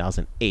 to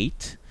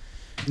 2008.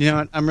 You know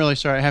what? I'm really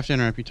sorry. I have to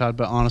interrupt you, Todd,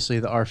 but honestly,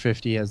 the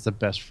R50 has the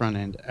best front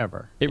end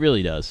ever. It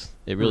really does.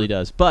 It really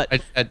does.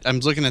 But I'm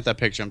looking at that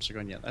picture. I'm just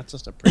going, yeah, that's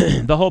just a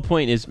pretty. The whole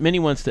point is Mini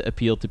wants to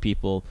appeal to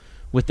people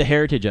with the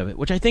heritage of it,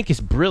 which I think is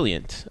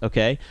brilliant,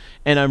 okay?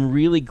 And I'm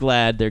really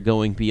glad they're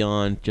going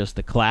beyond just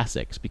the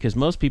classics, because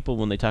most people,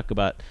 when they talk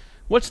about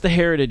what's the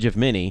heritage of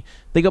Mini,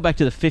 they go back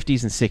to the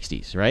 50s and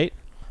 60s, right?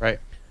 Right.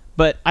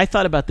 But I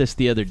thought about this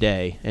the other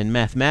day, and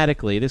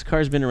mathematically, this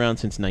car's been around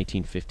since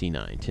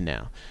 1959 to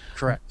now.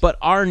 Correct. But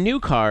our new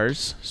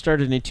cars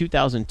started in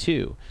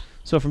 2002.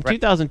 So from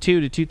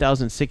 2002 to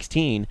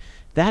 2016,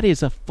 that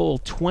is a full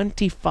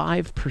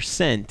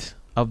 25%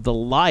 of the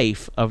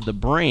life of the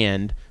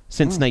brand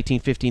since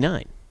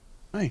 1959.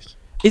 Nice.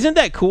 Isn't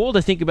that cool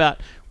to think about?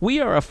 We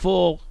are a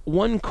full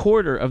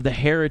 1/4 of the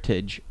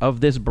heritage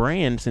of this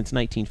brand since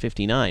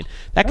 1959.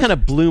 That kind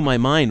of blew my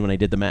mind when I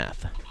did the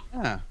math.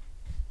 Yeah.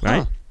 Right?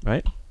 Huh.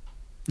 Right?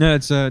 No,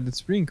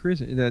 that's pretty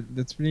increasing.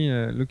 That's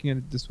really looking at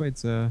it this way.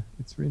 It's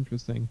really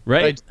interesting.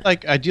 Right?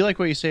 I do like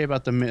what you say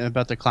about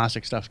the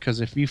classic stuff,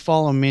 because if you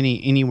follow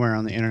Mini anywhere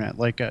on the internet,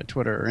 like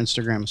Twitter or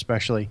Instagram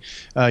especially,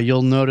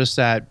 you'll notice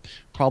that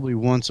probably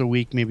once a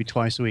week, maybe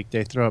twice a week,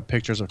 they throw up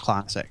pictures of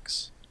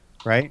classics,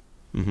 right?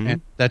 Mm-hmm.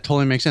 And that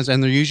totally makes sense.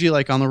 And they're usually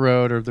like on the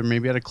road, or they're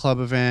maybe at a club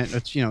event.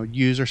 It's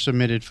user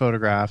submitted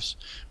photographs,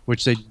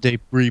 which they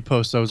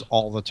repost those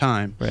all the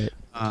time. Right.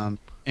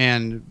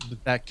 And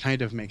that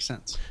kind of makes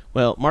sense.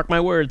 Well, mark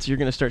my words, you're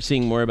going to start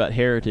seeing more about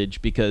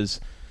heritage, because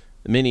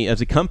Mini,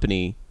 as a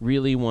company,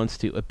 really wants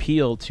to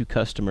appeal to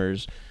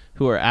customers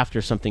who are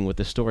after something with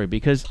the story.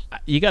 Because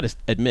you got to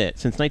admit,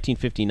 since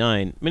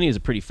 1959, Mini is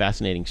a pretty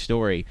fascinating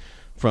story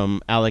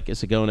from Alec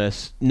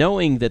Isagonis,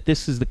 knowing that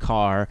this is the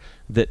car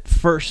that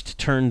first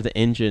turned the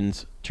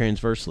engines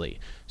transversely.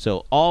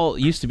 So all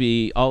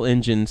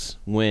engines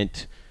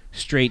went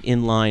straight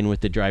in line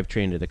with the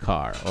drivetrain of the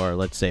car, or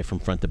let's say from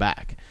front to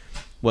back.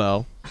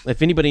 Well,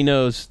 if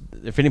anybody's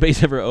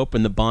ever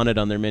opened the bonnet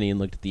on their Mini and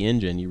looked at the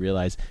engine, you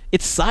realize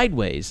it's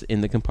sideways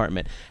in the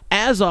compartment,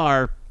 as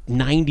are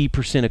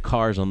 90% of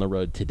cars on the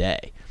road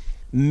today.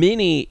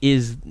 Mini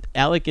is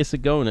Alec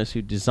Isagonis,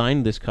 who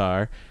designed this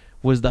car,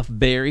 was the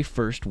very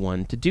first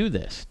one to do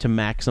this, to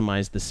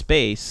maximize the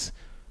space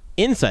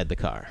inside the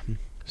car.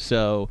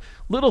 So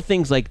little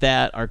things like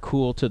that are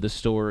cool to the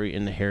story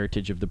and the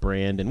heritage of the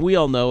brand, and we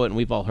all know it, and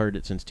we've all heard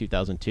it since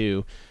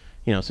 2002,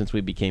 since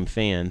we became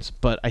fans.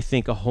 But I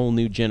think a whole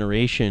new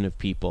generation of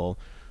people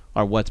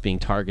are what's being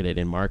targeted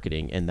in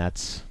marketing, and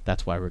that's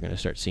why we're going to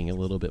start seeing a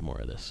little bit more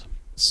of this.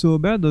 So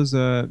about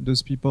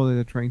those people that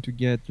are trying to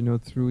get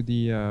through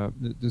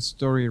the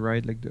story,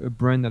 right? Like a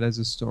brand that has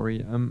a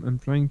story. I'm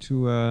trying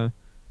to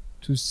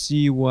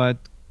see what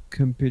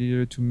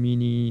competitor to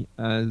Mini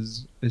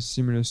has a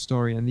similar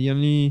story, and the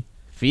only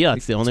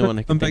Fiat's the only one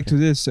I can come back to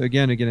this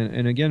again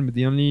and again. But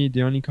the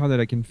only car that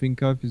I can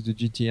think of is the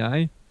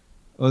GTI.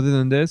 Other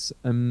than this,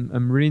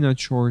 I'm really not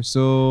sure.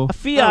 So a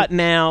Fiat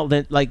now,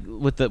 that like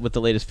with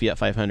the latest Fiat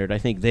 500, I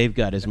think they've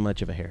got as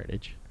much of a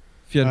heritage.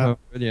 Fiat,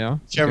 yeah.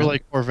 Chevrolet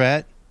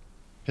Corvette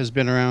has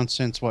been around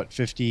since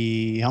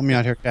 50? Help me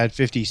out here, Dad.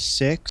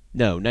 56.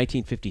 No,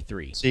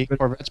 1953. See,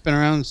 Corvette's been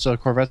around, so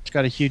Corvette's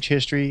got a huge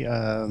history.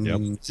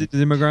 Is it the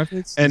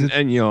demographics?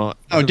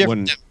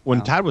 And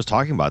when Todd was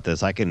talking about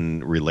this, I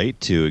can relate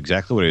to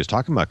exactly what he was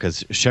talking about,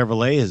 because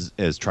Chevrolet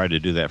has tried to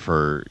do that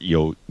for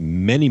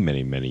many,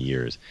 many, many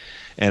years.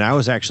 And I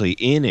was actually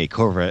in a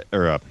Corvette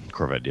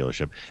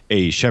dealership,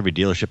 a Chevy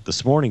dealership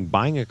this morning,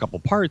 buying a couple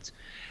parts.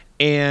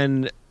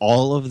 And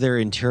all of their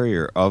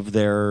interior of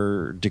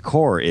their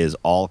decor is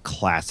all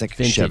classic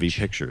Vintage. Chevy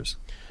pictures.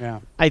 Yeah.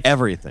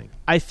 Everything.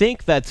 I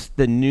think that's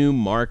the new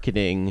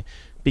marketing,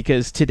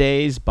 because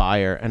today's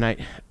buyer, and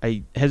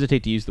I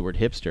hesitate to use the word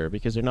hipster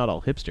because they're not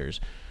all hipsters,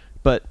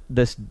 but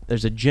there's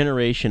a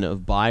generation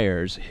of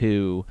buyers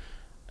who,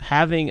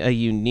 having a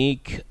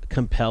unique,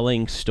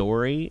 compelling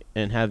story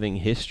and having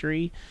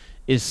history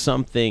is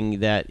something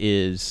that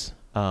is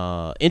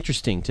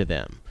interesting to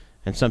them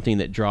and something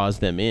that draws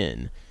them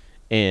in.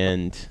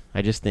 And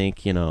I just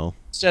think,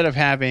 instead of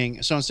having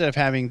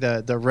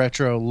the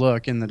retro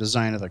look in the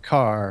design of the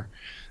car,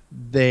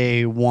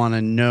 they want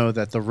to know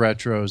that the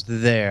retro's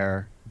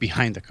there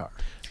behind the car.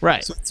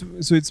 Right. So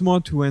it's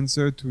more to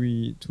answer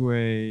to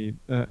a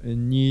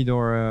need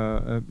or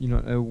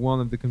a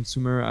want of the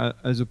consumer,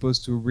 as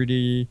opposed to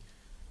really.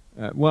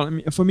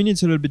 For me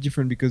it's a little bit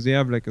different because they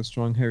have like a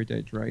strong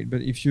heritage, right?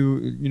 But if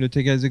you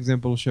take as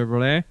example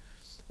Chevrolet,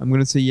 I'm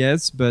gonna say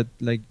yes, but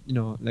like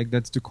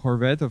that's the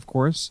Corvette, of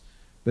course.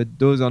 But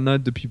those are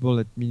not the people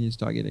that Mini is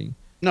targeting.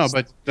 No,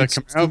 but the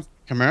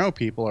Camaro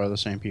people are the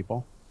same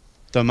people.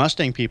 The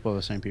Mustang people are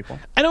the same people.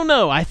 I don't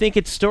know. I think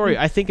it's story.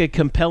 I think a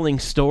compelling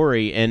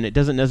story, and it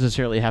doesn't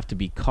necessarily have to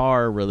be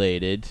car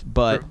related,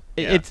 but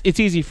it's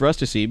easy for us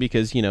to see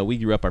because we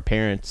grew up. Our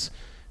parents,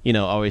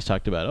 always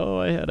talked about,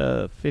 I had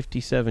a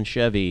 '57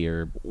 Chevy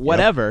or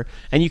whatever,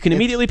 and you can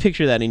immediately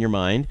picture that in your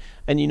mind,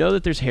 and you know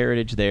that there's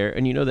heritage there,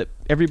 and you know that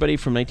everybody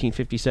from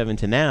 1957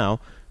 to now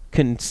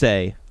can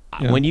say,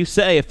 when you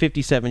say a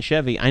 57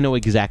 Chevy, I know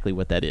exactly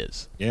what that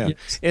is. Yeah.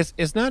 Yes.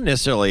 It's not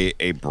necessarily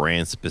a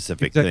brand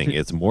specific thing.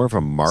 It's more of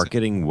a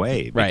marketing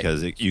way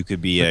because you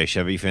could be a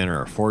Chevy fan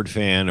or a Ford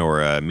fan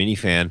or a Mini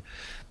fan,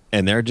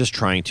 and they're just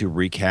trying to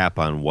recap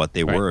on what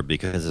they were,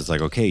 because it's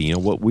like, okay, you know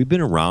what, we've been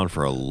around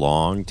for a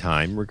long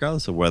time,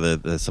 regardless of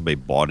whether somebody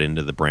bought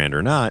into the brand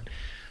or not.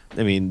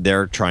 I mean,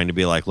 they're trying to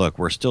be like, look,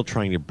 we're still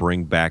trying to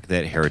bring back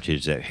that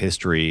heritage, that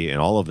history, and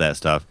all of that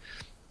stuff.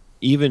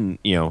 Even,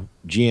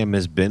 GM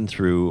has been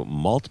through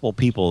multiple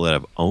people that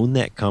have owned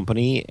that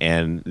company,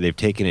 and they've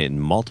taken it in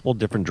multiple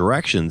different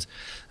directions.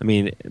 I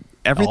mean,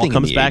 everything all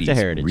comes in the back 80s to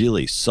heritage.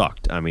 really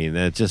sucked. I mean,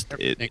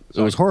 it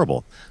was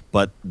horrible.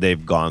 But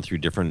they've gone through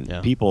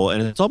different people,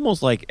 and it's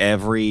almost like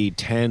every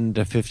 10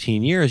 to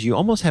 15 years, you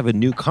almost have a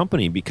new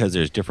company because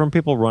there's different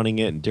people running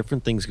it and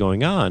different things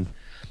going on.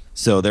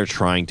 So they're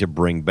trying to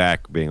bring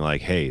back being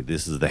like, hey,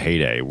 this is the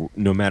heyday,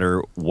 no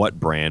matter what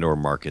brand or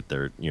market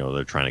they're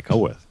trying to go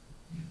with.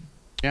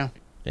 Yeah.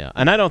 Yeah.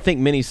 And I don't think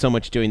Mini's so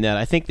much doing that.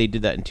 I think they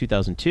did that in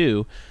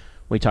 2002.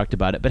 We talked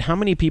about it. But how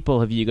many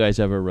people have you guys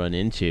ever run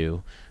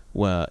into?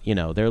 Well,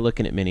 they're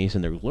looking at Minis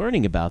and they're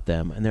learning about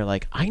them, and they're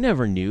like, I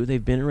never knew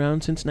they've been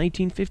around since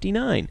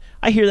 1959.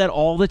 I hear that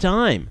all the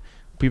time.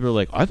 People are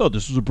like, I thought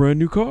this was a brand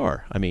new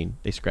car. I mean,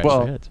 they scratch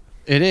their heads.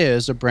 It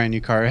is a brand new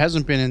car. It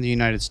hasn't been in the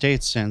United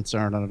States since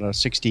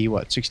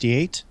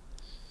 68?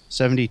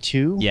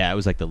 72? Yeah, it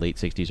was like the late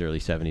 60s, early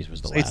 70s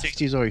was the late last.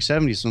 60s, early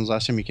 70s was the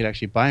last time you could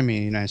actually buy me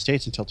in the United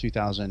States until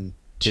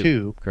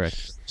 2002.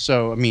 Correct.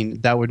 So, I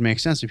mean, that would make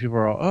sense if people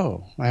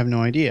are I have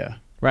no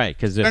idea. Right,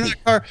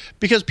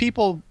 because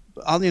people,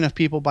 oddly enough,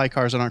 people buy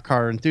cars that aren't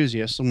car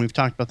enthusiasts, and we've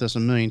talked about this a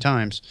million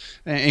times,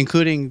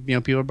 including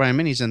people buying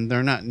Minis, and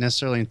they're not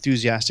necessarily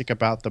enthusiastic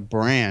about the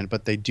brand,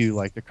 but they do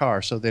like the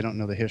car, so they don't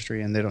know the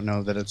history, and they don't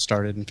know that it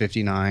started in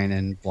 59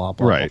 and blah,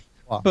 blah, right. blah.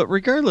 Blah. But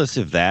regardless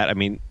of that, I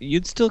mean,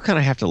 you'd still kind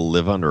of have to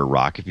live under a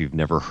rock if you've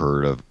never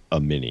heard of a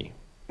Mini.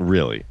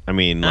 Really, I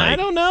mean, I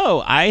don't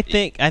know. I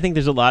think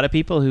there's a lot of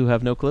people who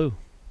have no clue.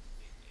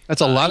 That's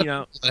a lot of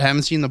people that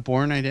haven't seen the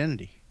Bourne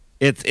Identity.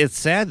 It's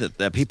sad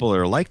that people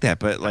are like that,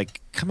 but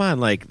like, come on,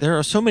 like there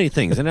are so many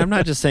things, and I'm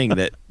not just saying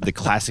that the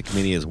classic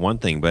Mini is one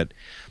thing, but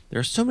there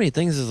are so many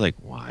things. It's like,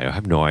 well, I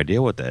have no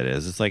idea what that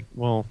is. It's like,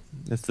 well,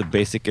 it's the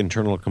basic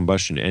internal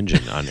combustion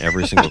engine on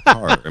every single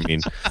car. I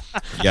mean,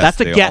 yes,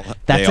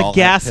 that's a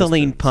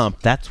gasoline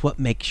pump. That's what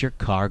makes your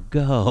car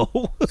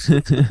go.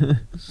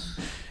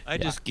 I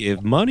just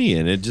give money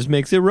and it just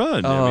makes it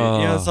run. I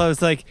mean, so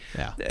it's like,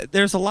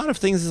 there's a lot of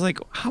things. It's like,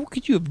 how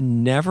could you have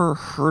never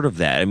heard of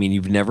that? I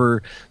mean,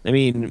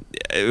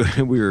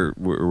 we were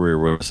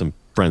with some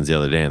friends the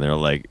other day, and they're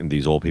like, and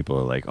these old people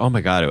are like, oh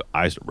my God,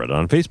 I read it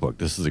on Facebook.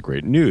 This is a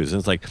great news. And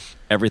it's like,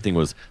 everything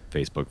was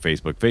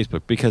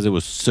Facebook, because it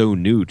was so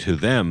new to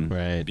them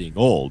being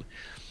old.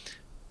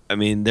 I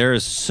mean,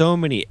 there's so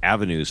many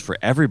avenues for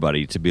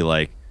everybody to be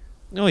like,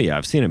 oh yeah,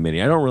 I've seen a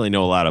Mini. I don't really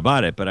know a lot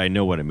about it, but I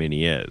know what a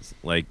Mini is.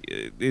 Like,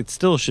 it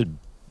still should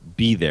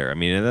be there. I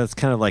mean, that's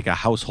kind of like a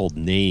household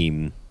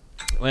name.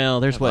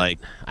 Well, there's I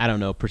don't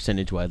know,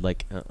 percentage-wise.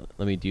 Like,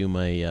 let me do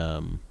my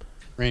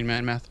Rain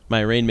Man math.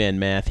 My Rain Man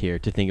math here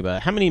to think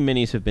about how many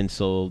Minis have been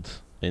sold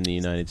in the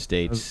United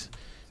States.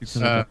 It's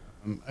a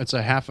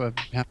half a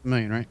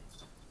million, right?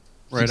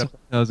 Right up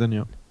 600,000,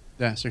 yeah.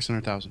 Yeah,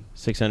 600,000.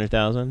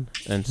 600,000,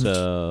 and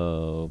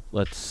so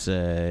let's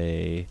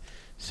say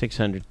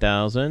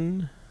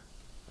 600,000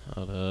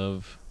 out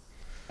of.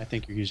 I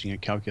think you're using a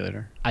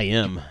calculator. I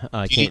am.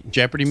 I can't.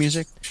 Jeopardy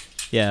music?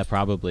 Yeah,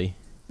 probably.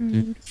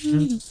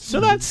 So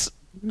that's.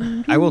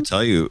 I will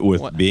tell you,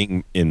 with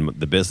being in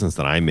the business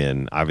that I'm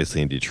in,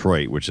 obviously in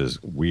Detroit, which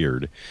is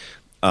weird,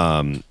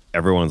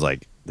 everyone's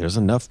like, there's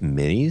enough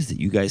Minis that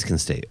you guys can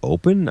stay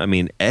open? I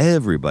mean,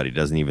 everybody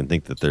doesn't even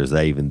think that there's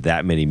even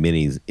that many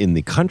Minis in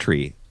the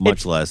country,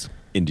 much less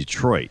in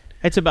Detroit.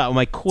 It's about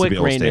my quick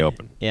Rain Man.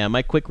 Yeah,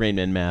 my quick Rain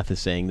Man math is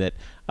saying that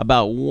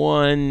about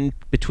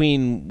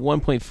between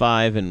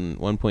 1.5 and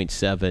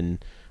 1.7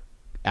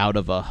 out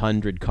of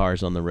 100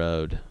 cars on the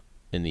road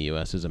in the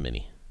U.S. is a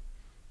Mini.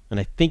 And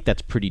I think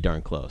that's pretty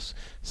darn close.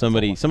 Some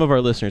of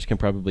our listeners can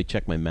probably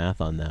check my math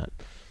on that.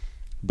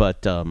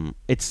 But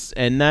that's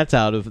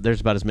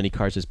there's about as many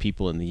cars as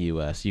people in the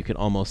U.S. You can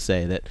almost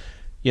say that,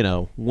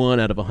 1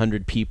 out of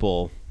 100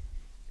 people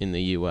in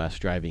the U.S.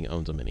 driving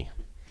owns a Mini.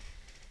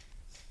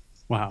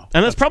 Wow.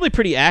 And that's probably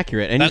pretty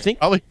accurate. And that's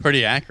probably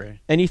pretty accurate.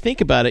 And you think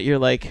about it, you're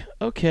like,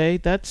 okay,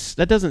 that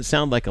doesn't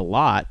sound like a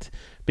lot.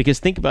 Because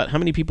think about how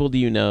many people do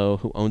you know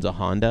who owns a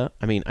Honda?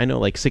 I mean, I know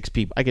like 6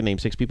 people. I can name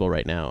 6 people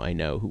right now I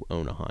know who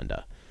own a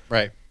Honda.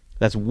 Right.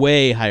 That's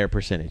way higher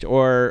percentage.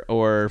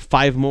 Or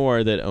 5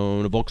 more that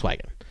own a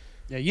Volkswagen.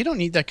 Yeah, you don't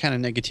need that kind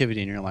of negativity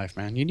in your life,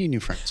 man. You need new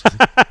friends.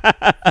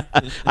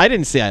 I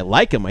didn't say I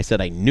like them. I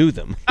said I knew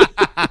them.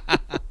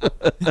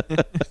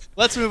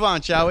 Let's move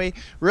on, shall we?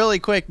 Really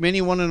quick,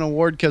 Mini won an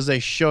award because they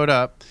showed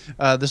up.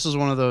 This is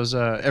one of those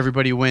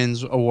everybody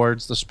wins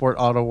awards, the Sport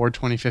Auto Award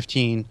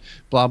 2015,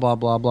 blah, blah,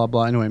 blah, blah,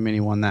 blah. Anyway, Mini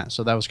won that,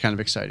 so that was kind of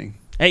exciting.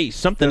 Hey,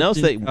 something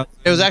else that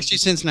it was actually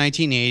since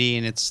 1980,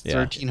 and it's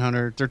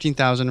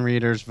 13,000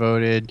 readers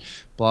voted,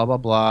 blah blah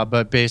blah.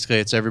 But basically,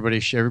 it's everybody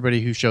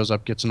who shows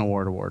up gets an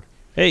award.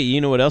 Hey,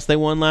 you know what else they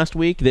won last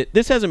week? That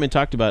this hasn't been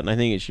talked about, and I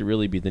think it should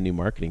really be the new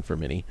marketing for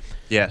Mini.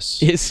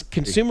 Yes, is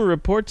Consumer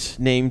Reports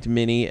named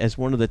Mini as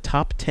one of the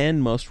top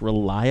 10 most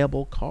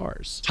reliable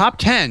cars. Top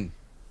 10.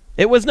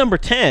 It was number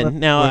 10.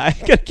 Now I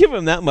gotta give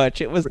them that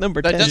much. It was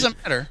number 10. That doesn't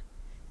matter.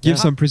 Give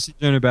some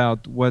precision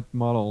about what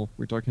model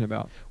we're talking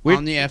about.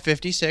 On the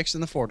F56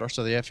 and the 4-door.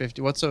 So the F50.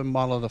 What's the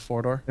model of the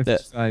 4-door?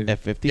 F55.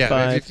 F55. Yeah,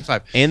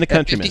 F55. And the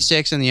Countryman.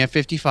 F56 and the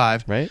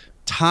F55. Right.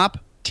 Top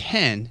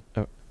 10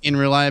 in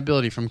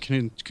reliability from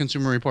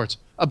Consumer Reports.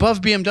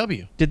 Above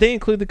BMW. Did they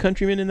include the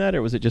Countryman in that,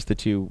 or was it just the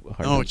two?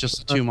 No, it's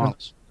just the two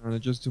models. No,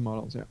 just two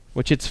models, yeah.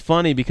 Which it's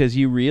funny because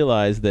you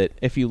realize that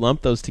if you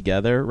lump those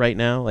together right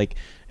now, like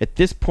at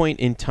this point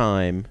in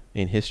time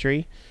in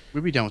history,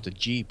 we'd be done with the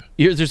Jeep.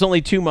 There's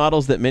only two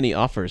models that Mini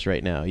offers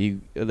right now.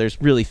 There's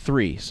really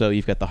three. So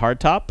you've got the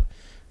hardtop,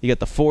 you got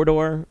the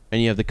 4-door,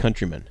 and you have the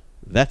Countryman.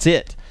 That's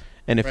it.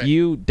 And if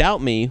you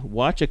doubt me,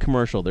 watch a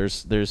commercial.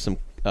 There's some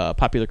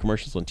popular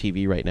commercials on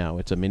TV right now.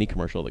 It's a Mini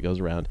commercial that goes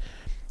around,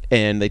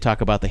 and they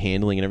talk about the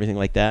handling and everything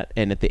like that.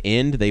 And at the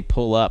end, they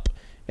pull up,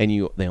 and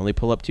they only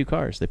pull up two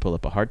cars. They pull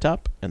up a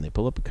hardtop, and they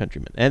pull up a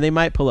Countryman. And they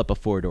might pull up a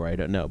 4-door. I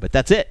don't know, but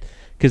that's it.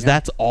 Because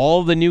that's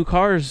all the new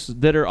cars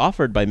that are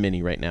offered by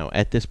Mini right now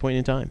at this point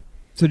in time.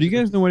 So do you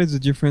guys know what is the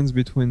difference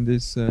between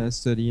this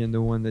study and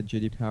the one that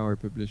JD Power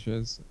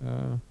publishes?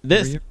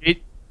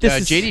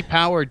 JD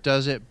Power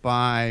does it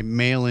by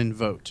mail-in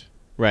vote.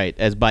 Right,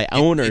 as by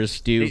owners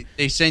do.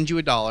 They send you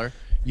 $1,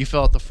 you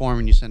fill out the form,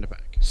 and you send it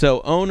back.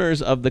 So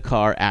owners of the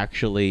car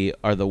actually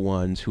are the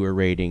ones who are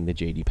rating the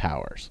JD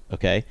Powers,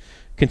 okay?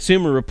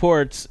 Consumer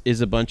Reports is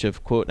a bunch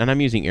of, quote, and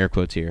I'm using air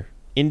quotes here,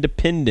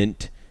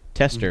 independent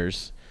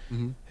testers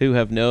who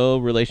have no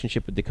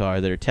relationship with the car,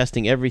 that are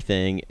testing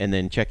everything and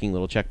then checking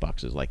little check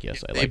boxes like,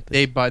 yes, I like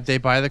this. They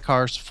buy the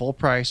cars full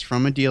price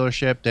from a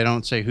dealership. They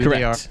don't say who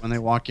they are when they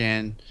walk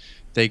in.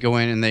 They go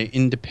in and they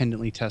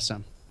independently test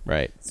them.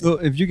 Right. So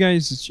if you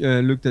guys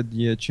looked at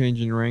the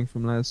change in rank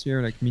from last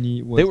year, like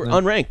Mini was... They were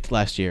unranked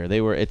last year.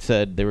 It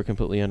said they were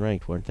completely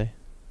unranked, weren't they?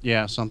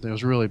 Yeah, something. It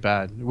was really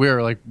bad. We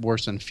were like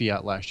worse than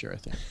Fiat last year, I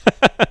think.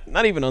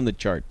 Not even on the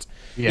charts.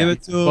 Yeah,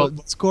 but so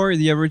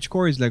the average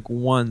score is like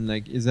 1.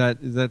 Like, is that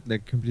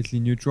like completely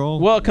neutral?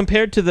 Well,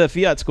 compared to the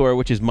Fiat score,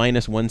 which is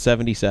minus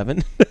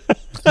 177.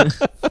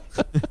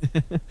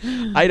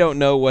 I don't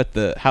know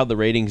how the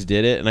ratings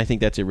did it, and I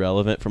think that's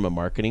irrelevant from a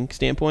marketing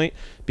standpoint,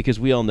 because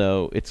we all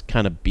know it's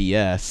kind of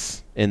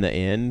BS in the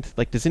end.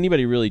 Like, does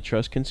anybody really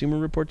trust Consumer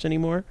Reports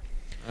anymore?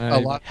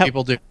 A lot of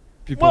people do.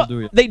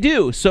 They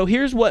do. So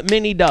here's what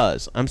Mini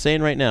does. I'm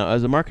saying right now,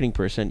 as a marketing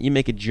person, you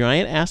make a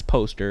giant ass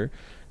poster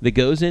that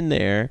goes in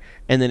there,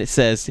 and then it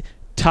says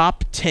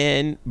top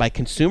 10 by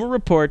Consumer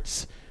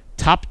Reports,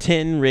 top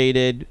 10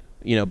 rated,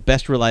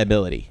 best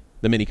reliability,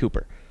 the Mini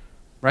Cooper.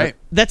 Right.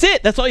 That's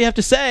it. That's all you have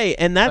to say,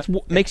 and that's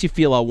what makes you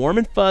feel all warm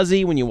and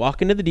fuzzy when you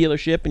walk into the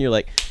dealership and you're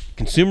like,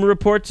 Consumer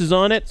Reports is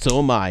on it, so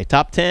am I.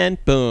 Top 10,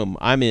 boom,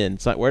 I'm in.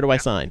 So where do I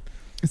sign?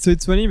 So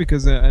it's funny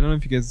because I don't know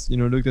if you guys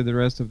looked at the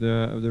rest of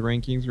the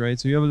rankings, right?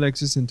 So you have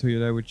Lexus and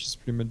Toyota, which is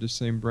pretty much the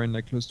same brand,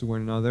 like close to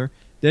one another.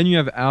 Then you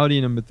have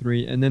Audi number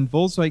 3, and then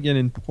Volkswagen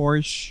and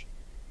Porsche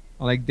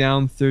are like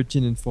down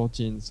 13 and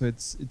 14. So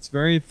it's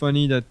very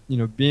funny that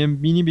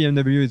Mini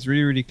BMW is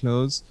really really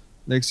close,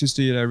 Lexus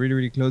Toyota really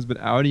really close, but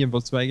Audi and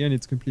Volkswagen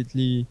it's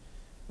completely.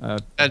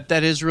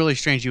 That is really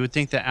strange. You would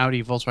think that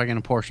Audi, Volkswagen,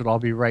 and Porsche would all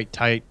be right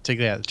tight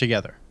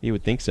together. You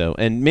would think so.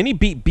 And Mini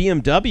beat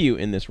BMW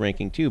in this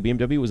ranking too.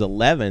 BMW was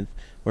 11th,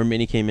 where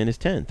Mini came in as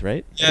 10th,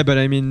 right? Yeah, but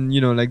I mean,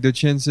 like the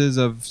chances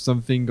of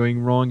something going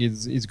wrong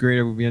is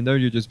greater with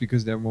BMW just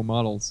because there are more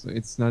models.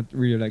 It's not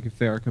really like a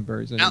fair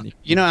comparison.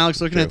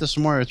 Alex, looking at this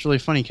more, it's really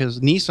funny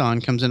because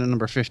Nissan comes in at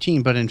number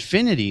 15, but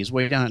Infiniti is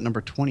way down at number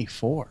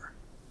 24.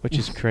 Which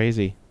is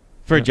crazy.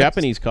 For a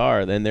Japanese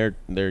car, then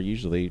they're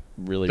usually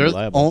really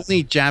reliable.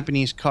 Only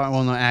Japanese car.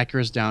 Well, no,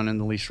 Acura's down in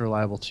the least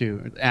reliable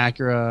too.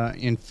 Acura,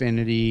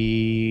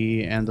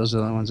 Infiniti, and those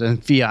other ones,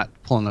 and Fiat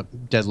pulling up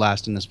dead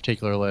last in this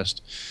particular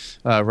list,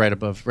 right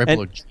below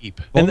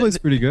Jeep. Volvo is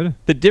pretty good.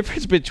 The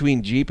difference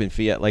between Jeep and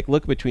Fiat, like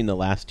look between the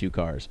last two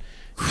cars.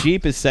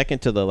 Jeep is second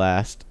to the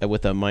last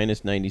with a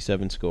minus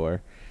 97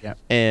 score. Yeah.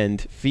 And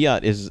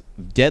Fiat is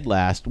dead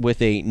last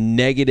with a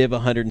negative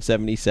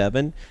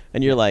 177,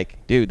 and you're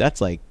like, dude, that's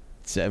like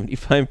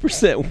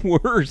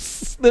 75%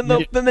 worse than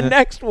the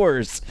next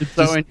worst.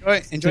 So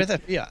enjoy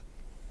that Fiat.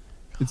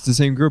 It's the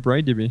same group,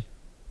 right, DB?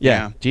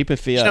 Yeah. Jeep and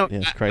Fiat.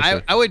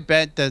 Chrysler. I would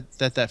bet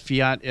that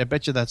Fiat. I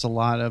bet you that's a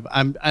lot of.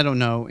 I don't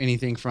know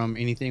anything from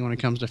anything when it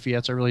comes to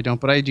Fiats. I really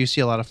don't. But I do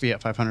see a lot of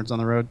Fiat 500s on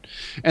the road,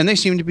 and they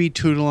seem to be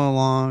tootling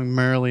along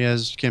merrily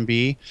as can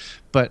be.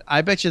 But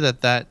I bet you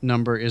that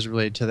number is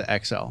related to the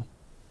XL.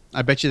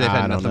 I bet you they've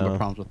had nothing but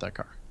problems with that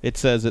car. It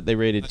says that they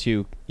rated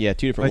two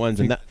different ones,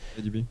 and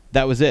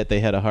that was it. They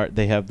had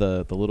They have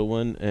the little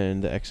one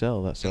and the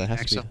XL. So it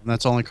has to be.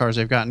 That's the only cars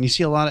they've got. And I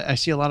see a lot of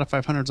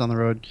 500s on the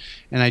road,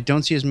 and I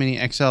don't see as many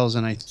XLs.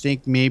 And I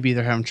think maybe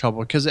they're having trouble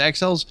because the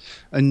XL's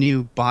a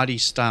new body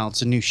style.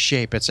 It's a new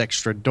shape. It's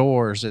extra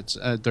doors. It's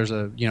there's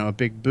a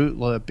big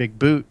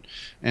boot,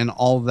 and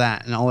all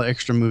that, and all the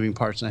extra moving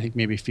parts. And I think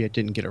maybe Fiat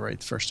didn't get it right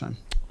the first time.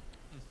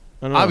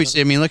 Obviously,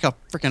 I mean, look how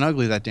freaking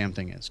ugly that damn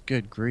thing is.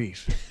 Good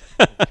grief.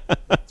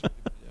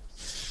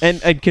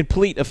 And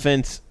complete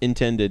offense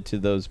intended to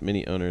those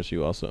Mini owners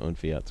who also own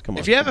Fiats. Come on.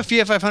 If you have a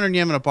Fiat 500 and you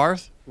have an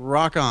Abarth,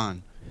 rock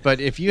on. But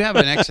if you have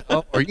an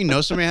XL or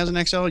somebody has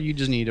an XL, you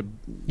just need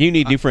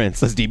new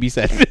friends, as DB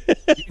said.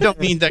 You don't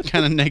need that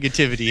kind of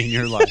negativity in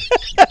your life.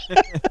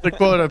 To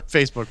quote a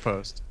Facebook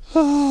post.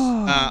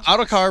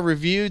 Autocar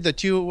reviewed the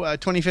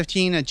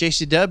 2015 at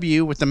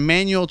JCW with the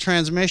manual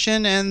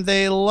transmission, and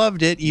they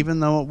loved it, even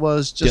though it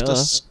was just a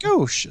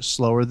skosh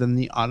slower than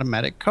the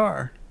automatic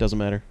car. Doesn't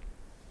matter.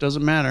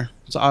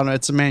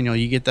 It's a manual.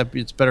 You get that.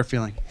 It's better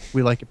feeling.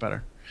 We like it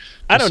better.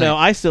 I don't know.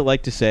 I still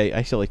like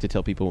to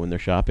tell people when they're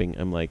shopping,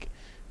 I'm like,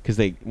 because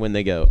when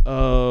they go,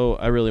 oh,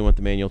 I really want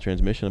the manual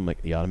transmission, I'm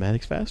like, the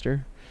automatic's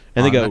faster.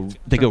 And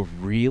they go,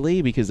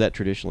 really? Because that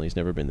traditionally has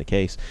never been the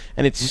case.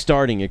 And it's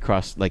starting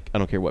across, like, I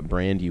don't care what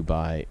brand you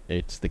buy,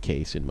 it's the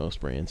case in most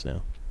brands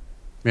now.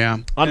 Yeah.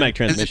 Automatic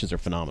transmissions are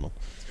phenomenal.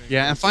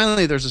 Yeah, and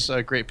finally there's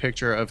this great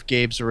picture of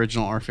Gabe's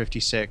original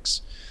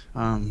R56.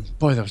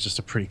 Boy, that was just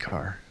a pretty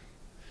car.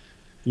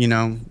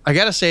 I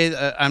gotta say,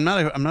 I'm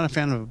not a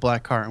fan of a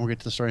black car, and we'll get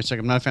to the story in a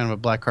second. I'm not a fan of a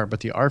black car, but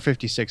the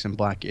R56 in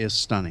black is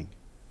stunning.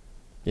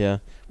 Yeah,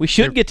 we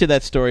should get to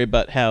that story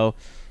about how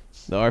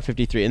the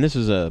R53, and this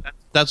was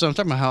that's what I'm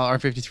talking about. How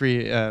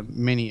R53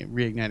 Mini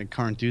reignited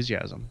car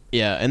enthusiasm.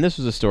 Yeah, and this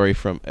was a story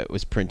it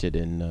was printed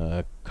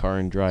in Car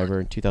and Driver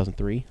in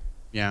 2003.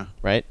 Yeah.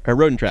 Right? Or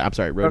Road and Track. I'm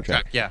sorry, Road and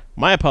Track. Yeah.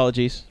 My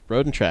apologies.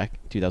 Road and Track,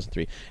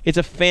 2003. It's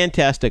a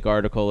fantastic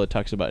article. It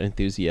talks about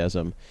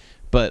enthusiasm.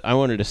 But I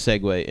wanted to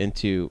segue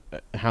into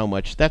how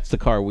much that's the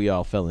car we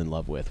all fell in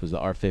love with, was the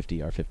R50,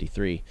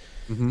 R53.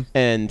 Mm-hmm.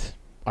 And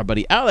our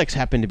buddy Alex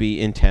happened to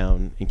be in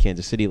town in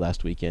Kansas City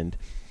last weekend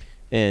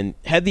and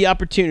had the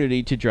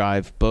opportunity to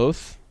drive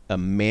both a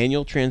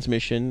manual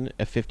transmission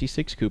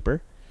F56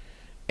 Cooper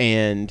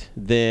and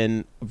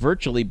then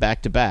virtually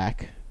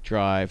back-to-back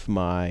drive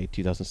my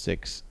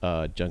 2006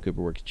 John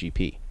Cooper Works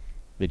GP,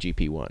 the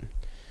GP1.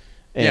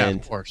 And yeah,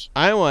 of course.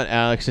 I want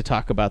Alex to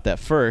talk about that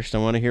first. I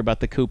want to hear about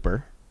the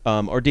Cooper.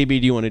 Or DB,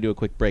 do you want to do a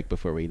quick break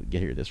before we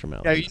hear this from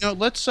Alex? Yeah,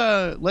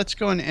 let's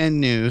go and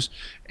end news,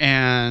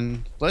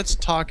 and let's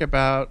talk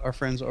about our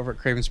friends over at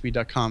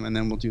CravenSpeed.com, and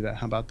then we'll do that.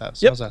 How about that?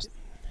 So yep. How's that?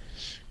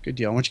 Good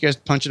deal. I want you guys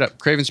to punch it up.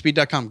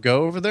 CravenSpeed.com.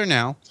 Go over there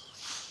now.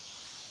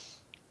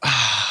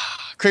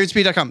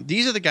 CravenSpeed.com.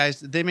 These are the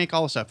guys. They make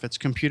all the stuff. It's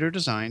computer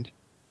designed,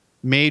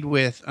 made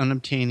with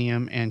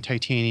unobtainium and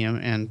titanium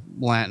and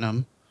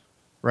platinum,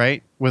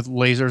 right? With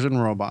lasers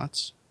and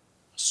robots.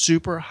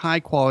 Super high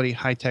quality,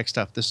 high tech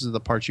stuff. This is the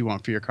parts you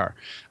want for your car.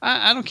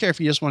 I don't care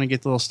if you just want to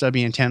get the little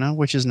stubby antenna,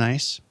 which is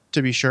nice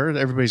to be sure.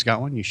 Everybody's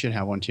got one. You should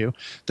have one too.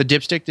 The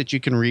dipstick that you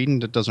can read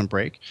and that doesn't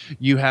break.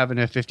 You have an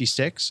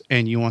F56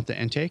 and you want the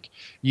intake.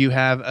 You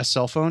have a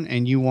cell phone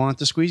and you want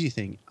the squeezy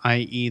thing,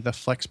 i.e. the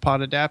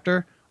FlexPod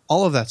adapter.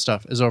 All of that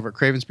stuff is over at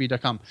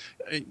CravenSpeed.com.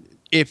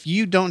 If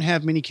you don't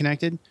have Mini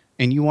Connected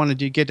and you want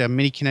to get a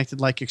Mini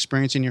Connected like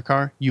experience in your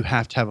car, you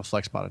have to have a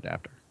FlexPod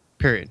adapter.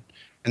 Period.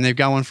 And they've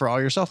got one for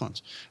all your cell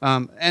phones.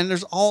 And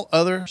there's all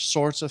other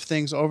sorts of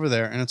things over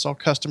there. And it's all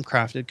custom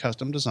crafted,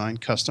 custom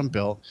designed, custom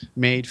built,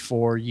 made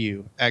for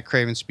you at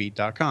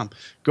CravenSpeed.com.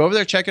 Go over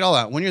there, check it all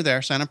out. When you're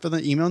there, sign up for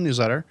the email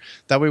newsletter.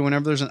 That way,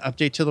 whenever there's an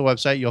update to the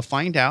website, you'll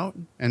find out.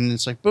 And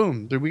it's like,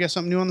 boom, we got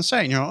something new on the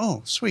site. And you're like,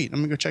 oh, sweet. I'm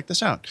going to go check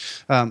this out.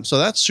 So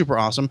that's super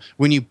awesome.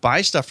 When you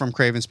buy stuff from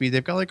Craven Speed,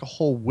 they've got like a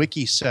whole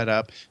wiki set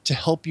up to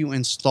help you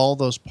install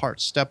those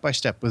parts step by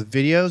step with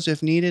videos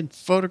if needed,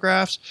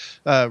 photographs,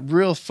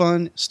 real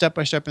fun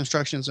step-by-step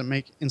instructions that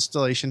make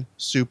installation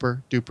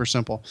super duper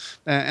simple.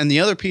 And the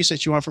other piece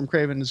that you want from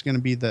Craven is going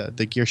to be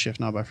the gear shift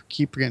knob. I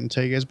keep forgetting to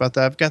tell you guys about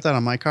that. I've got that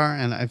on my car,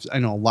 and I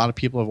know a lot of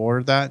people have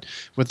ordered that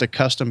with the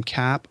custom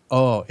cap.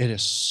 Oh, it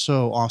is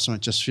so awesome.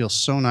 It just feels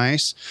so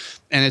nice.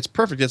 And it's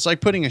perfect. It's like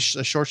putting a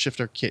short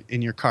shifter kit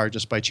in your car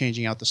just by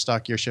changing out the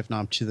stock gear shift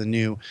knob to the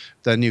new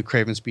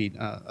Craven Speed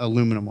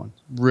aluminum one.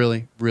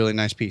 Really, really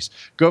nice piece.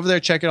 Go over there,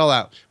 check it all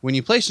out. When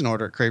you place an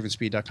order at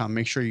CravenSpeed.com,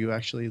 make sure you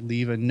actually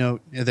leave a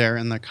note there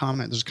in the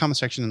comment. There's a comment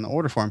section in the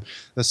order form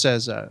that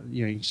says,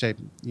 you can say,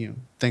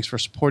 thanks for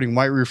supporting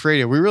White Roof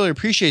Radio. We really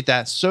appreciate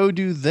that. So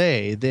do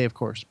they. They, of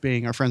course,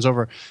 being our friends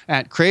over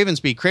at Craven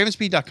Speed.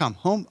 CravenSpeed.com,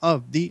 home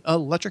of the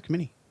electric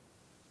Mini.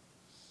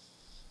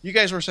 You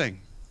guys were saying.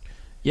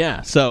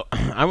 Yeah, so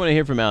I want to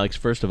hear from Alex,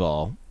 first of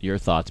all, your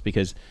thoughts,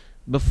 because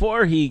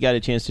before he got a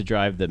chance to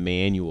drive the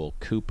manual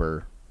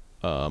Cooper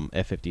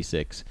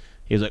F56,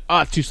 he was like, oh,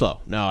 it's too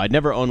slow. No, I'd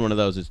never own one of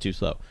those. It's too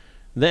slow.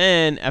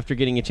 Then, after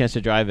getting a chance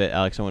to drive it,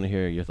 Alex, I want to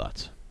hear your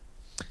thoughts.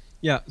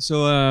 Yeah,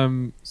 so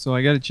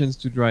I got a chance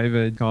to drive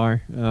a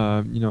car,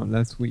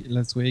 last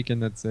week,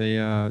 and that's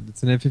an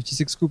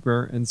F56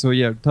 Cooper, and so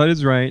yeah, Todd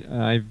is right.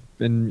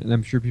 And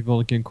I'm sure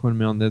people can quote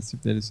me on this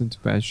if they listen to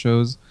past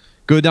shows.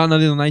 Go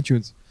download it on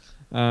iTunes.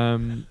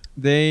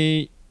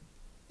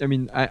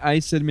 I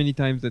said many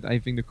times that I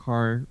think the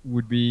car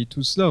would be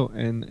too slow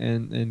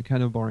and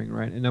kind of boring,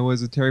 right? And that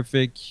was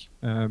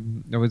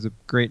that was a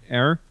great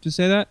error to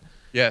say that.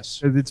 Yes.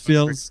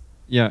 Because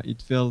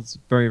it feels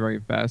very, very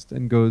fast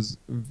and goes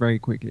very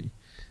quickly.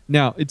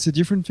 Now, it's a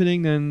different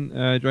feeling than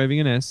driving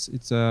an S.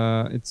 It's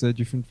a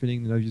different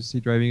feeling than obviously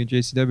driving a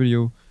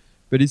JCW.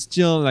 But it's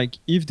still like,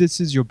 if this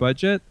is your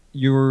budget,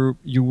 you're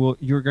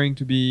going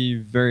to be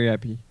very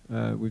happy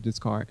with this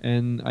car.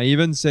 And I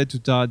even said to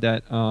Todd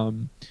that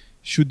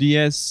should the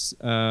S,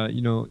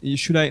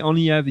 should I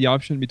only have the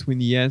option between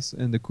the S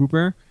and the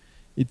Cooper?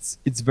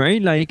 It's very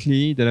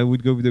likely that I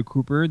would go with the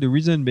Cooper. The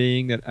reason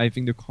being that I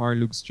think the car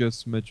looks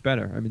just much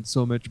better. I mean,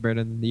 so much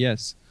better than the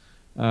S.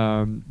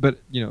 But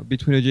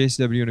between a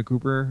JCW and a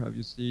Cooper,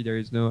 obviously there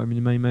is no. I mean,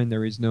 in my mind,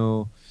 there is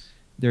no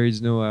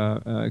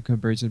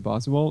comparison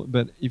possible.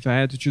 But if I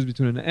had to choose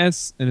between an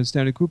S and a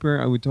standard Cooper,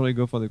 I would totally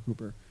go for the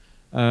Cooper.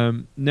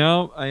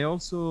 Now, I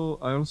also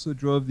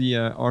drove the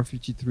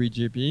R53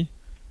 GP,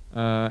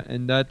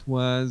 and that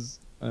was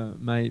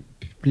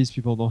please,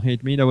 people, don't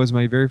hate me. That was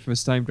my very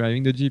first time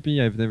driving the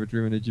GP. I've never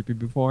driven a GP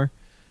before,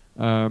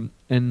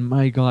 and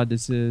my God,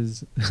 this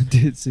is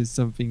this is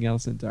something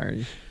else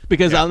entirely.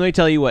 Because let me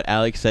tell you what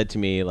Alex said to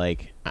me,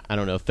 like, I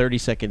don't know, 30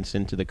 seconds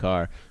into the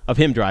car of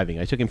him driving.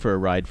 I took him for a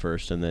ride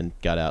first, and then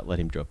got out, let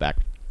him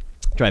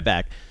drive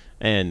back,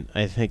 and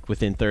I think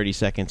within 30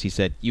 seconds he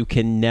said, "You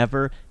can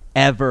never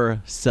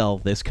ever sell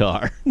this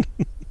car."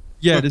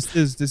 Yeah, this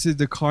is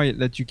the car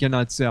that you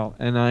cannot sell,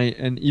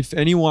 and if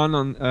anyone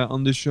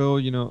on the show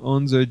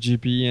owns a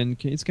GP and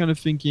is kind of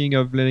thinking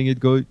of letting it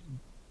go,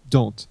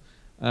 don't.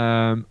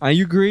 I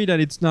agree that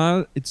it's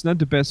not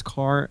the best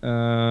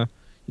car,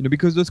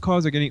 because those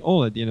cars are getting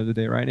old at the end of the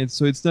day, right? And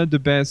so it's not the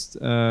best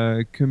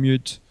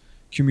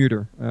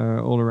commuter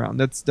all around.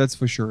 That's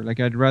for sure. Like,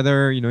 I'd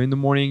rather in the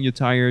morning you're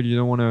tired, you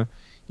don't want to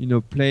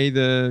play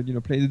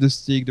the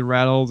stick, the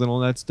rattles, and all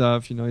that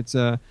stuff. It's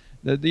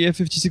the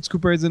F56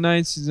 Cooper is a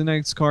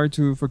nice car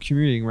for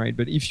commuting, right?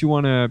 But if you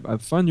want to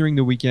have fun during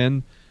the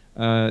weekend,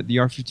 the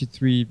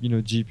R53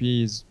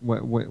 GP is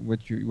what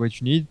you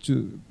need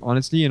to,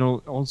 honestly. And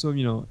also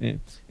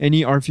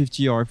any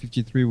R50 or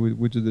R53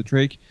 would do the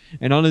trick.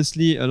 And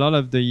honestly, a lot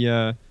of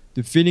the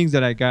feelings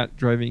that I got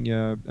driving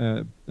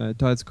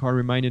Todd's car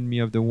reminded me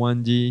of the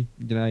 1D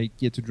that I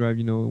get to drive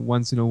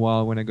once in a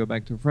while when I go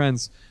back to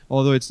France.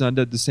 Although it's not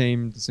the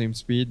same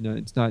speed, no,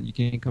 it's not. You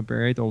can't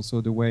compare it.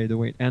 Also the way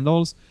it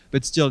handles,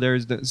 but still there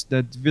is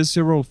that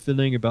visceral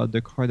feeling about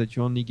the car that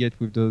you only get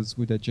with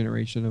that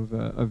generation of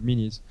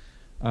minis.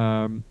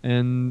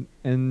 And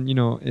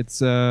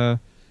it's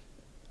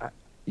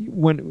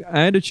when I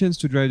had a chance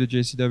to drive the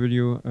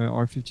JCW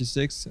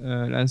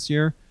R56 last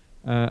year.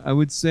 I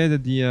would say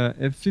that the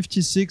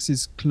F56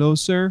 is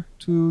closer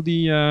to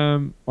the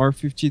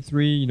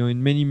R53,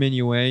 in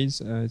many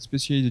ways,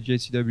 especially the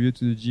JCW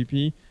to the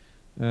GP,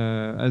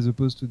 as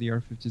opposed to the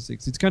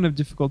R56. It's kind of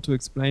difficult to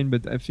explain,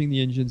 but I think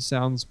the engine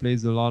sounds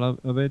plays a lot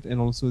of it,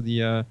 and also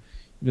the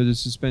the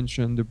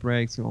suspension, the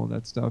brakes, and all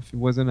that stuff. It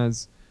wasn't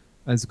as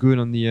good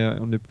on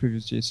the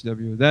previous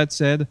JCW. That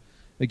said,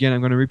 again,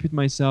 I'm going to repeat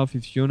myself.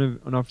 If you own an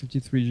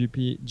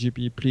R53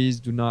 GP, please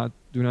do not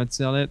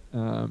sell it.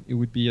 It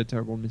would be a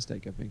terrible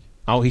mistake, I think.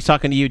 Oh, he's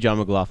talking to you, John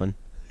McLaughlin.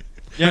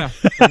 Yeah.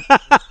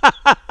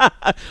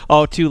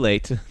 Oh, too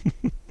late.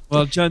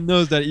 Well, John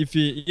knows that if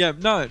he... Yeah,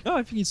 no,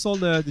 I think he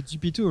sold the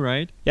GP2,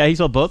 right? Yeah, he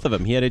sold both of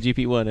them. He had a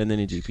GP1 and then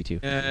a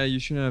GP2. Yeah, you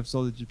shouldn't have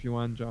sold the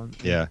GP1, John.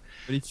 Yeah.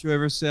 But if you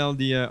ever sell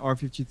the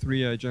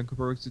R53 John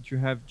Cooper Works that you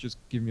have, just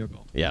give me a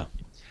call. Yeah.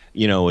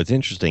 What's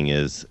interesting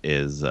is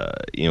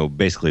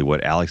basically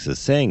what Alex is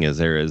saying is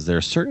there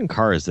are certain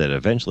cars that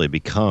eventually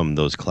become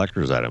those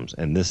collector's items,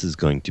 and this is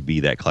going to be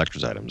that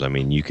collector's items. I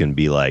mean, you can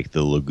be like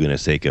the Laguna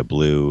Seca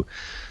blue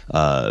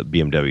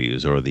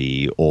BMWs, or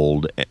the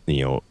old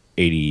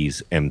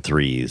 80s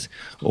M3s,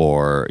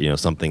 or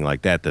something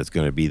like that. That's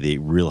going to be the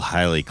real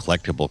highly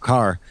collectible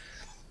car.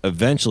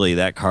 Eventually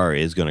that car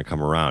is going to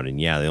come around, and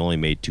yeah, they only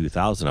made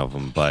 2,000 of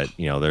them, but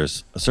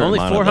there's a certain only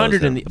amount 400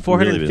 of those that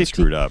really been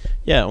screwed up.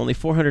 Yeah, only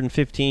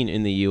 415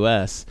 in the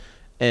U.S.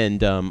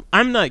 And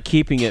I'm not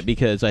keeping it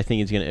because I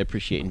think it's going to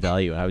appreciate in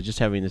value. I was just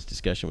having this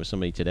discussion with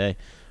somebody today.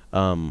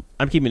 I'm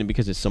keeping it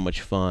because it's so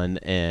much fun,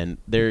 and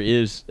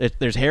there's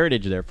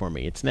heritage there for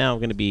me. It's now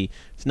going to be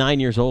 9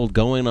 years old,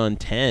 going on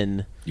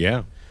 10.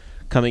 Yeah,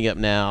 coming up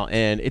now,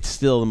 and it's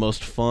still the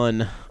most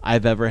fun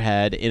I've ever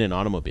had in an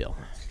automobile.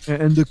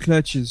 And the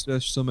clutch is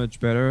just so much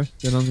better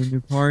than on the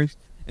new cars.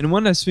 And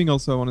one last thing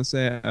also I want to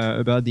say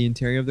about the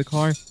interior of the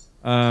car.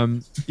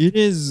 It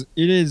is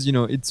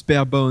it's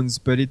bare bones,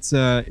 but it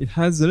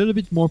has a little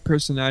bit more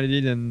personality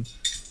than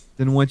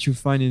what you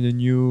find in the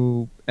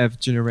new F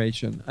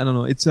generation. I don't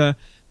know. It's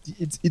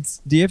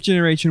the F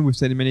generation. We've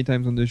said it many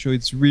times on the show.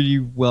 It's really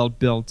well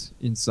built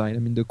inside. I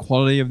mean, the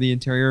quality of the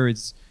interior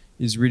is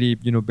is really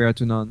bare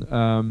to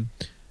none.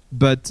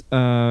 But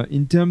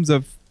in terms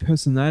of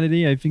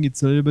personality, I think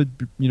it's a little bit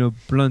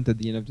blunt at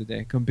the end of the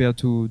day compared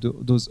to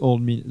those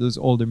older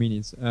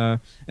minis.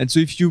 And so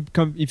if you're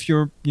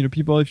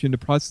people, if you're in the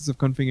process of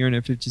configuring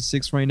an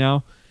F56 right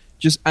now,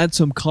 just add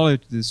some color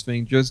to this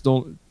thing. Just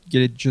don't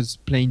get it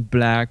just plain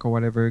black or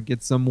whatever.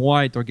 Get some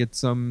white or get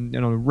some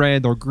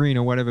red or green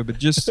or whatever. But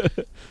just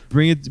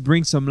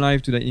bring some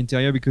life to the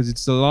interior, because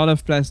it's a lot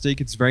of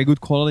plastic. It's very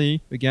good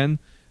quality again.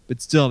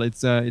 But still,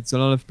 it's a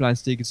lot of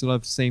plastic. It's a lot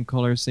of same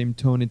color, same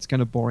tone. It's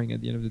kind of boring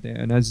at the end of the day.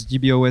 And as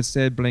GBOS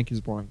said, blank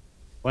is boring.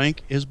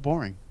 Blank is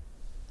boring.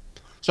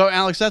 So,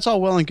 Alex, that's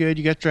all well and good.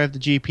 You got to drive the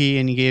GP,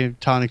 and you gave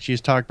Tonic.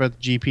 She's talked about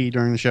the GP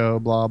during the show,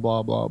 blah,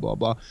 blah, blah, blah,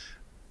 blah.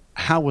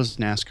 How was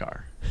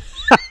NASCAR?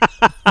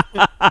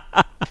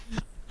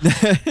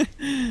 Because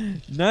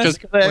now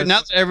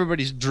that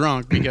everybody's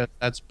drunk, because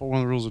that's one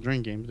of the rules of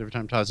drinking games. Every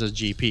time Todd says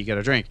GP, you got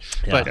to drink.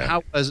 Yeah. But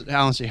how was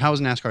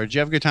NASCAR? Did you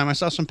have a good time? I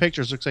saw some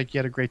pictures. Looks like you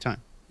had a great time.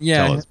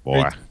 Yeah. Tell us,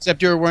 boy.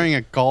 Except you were wearing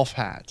a golf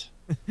hat.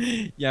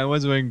 Yeah, I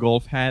was wearing a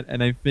golf hat,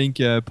 and I think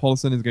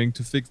Paulson is going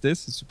to fix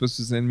this. He's supposed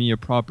to send me a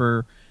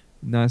proper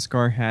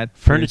NASCAR hat.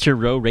 Furniture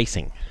Row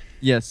Racing.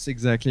 Yes,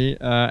 exactly.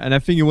 And I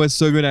think it was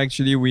so good,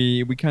 actually.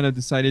 We kind of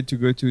decided to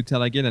go to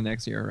Talladega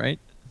next year, right?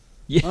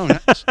 Yeah. Oh,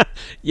 nice.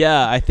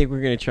 Yeah, I think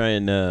we're going to try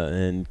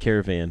and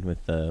caravan with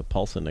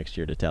Paulson next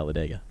year to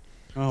Talladega.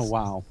 Oh,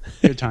 wow.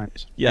 Good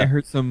times. Yeah. I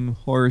heard some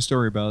horror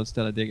story about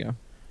Talladega.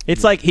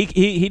 It's like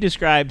he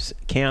describes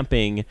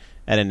camping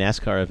at a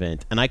NASCAR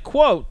event, and I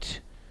quote,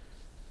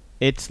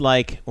 it's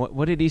like,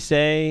 what did he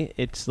say?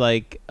 It's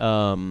like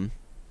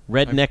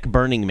redneck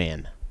Burning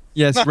Man.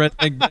 Yes,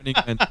 redneck Burning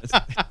Man.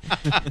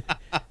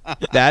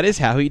 That is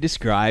how he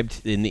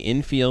described in the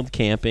infield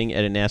camping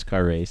at a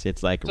NASCAR race.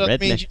 It's like so redneck.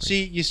 That means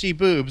you see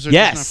boobs. Or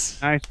yes.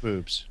 Just nice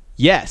boobs.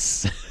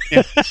 Yes.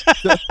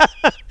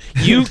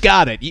 You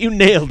got it. You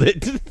nailed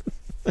it.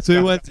 So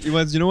it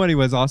was it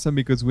was awesome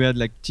because we had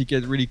like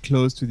tickets really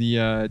close to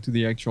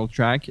the actual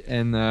track,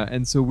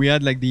 and so we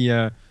had like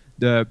the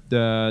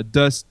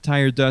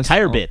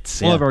tire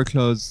bits, all of our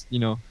clothes,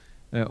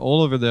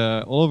 all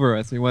over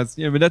us. It was,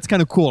 but that's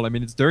kind of cool. I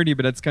mean, it's dirty,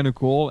 but that's kind of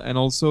cool. And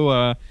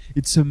also,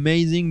 it's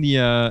amazing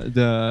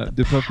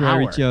the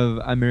popularity of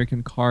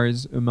American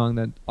cars among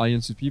that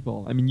audience of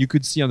people. I mean, you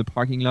could see on the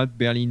parking lot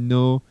barely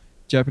no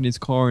Japanese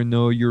car,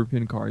 no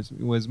European cars.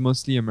 It was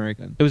mostly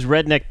American. It was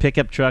redneck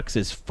pickup trucks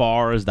as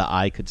far as the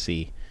eye could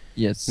see.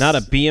 Yes. Not a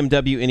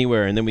BMW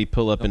anywhere, and then we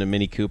pull up in a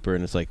Mini Cooper,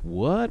 and it's like,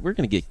 what? We're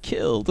gonna get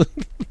killed.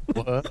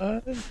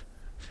 What?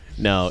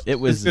 No,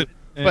 it was.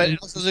 But it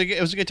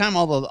was a good time.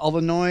 All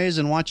the noise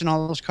and watching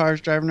all those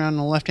cars driving around in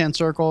the left-hand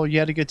circle. You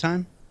had a good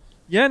time.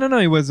 Yeah, no,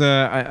 it was.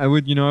 I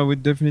would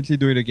definitely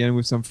do it again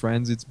with some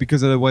friends. It's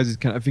because otherwise,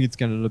 I think it's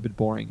kind of a little bit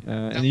boring.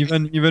 And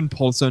even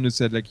Paulson, who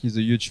said like he's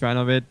a huge fan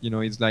of it.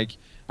 He's like,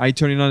 I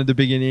turn it on at the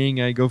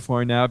beginning, I go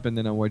for a nap, and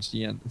then I watch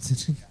the end.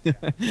 So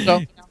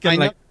it's kind of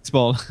like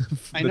baseball.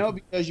 I know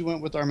because you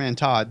went with our man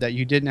Todd that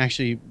you didn't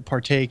actually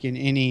partake in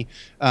any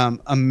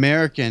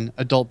American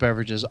adult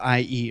beverages,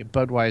 i.e.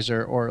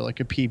 Budweiser or like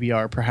a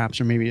PBR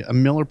perhaps, or maybe a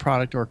Miller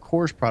product or a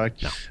Coors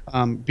product,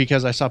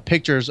 because I saw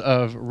pictures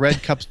of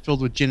red cups filled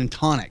with gin and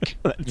tonic.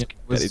 It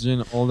was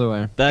gin all the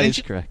way. That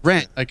is correct.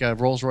 Rent like a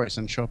Rolls Royce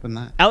and show up in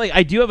that. Alex,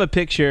 I do have a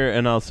picture,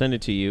 and I'll send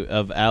it to you,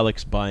 of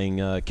Alex buying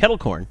kettle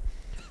corn.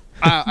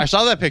 I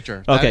saw that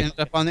picture. Okay. That ended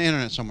up on the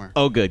internet somewhere.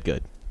 Oh,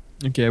 good.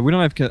 Okay, we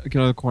don't have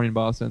kettle corn in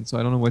Boston, so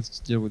I don't know what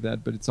to deal with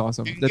that, but it's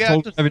awesome. That's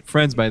all having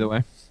friends, by the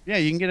way. Yeah,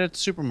 you can get it at the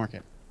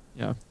supermarket.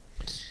 Yeah,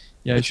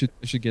 I should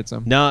get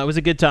some. No, it was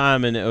a good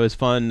time, and it was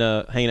fun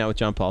hanging out with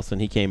John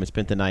Paulson. He came and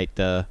spent the night.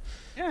 Yeah,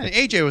 and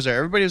AJ was there.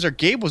 Everybody was there.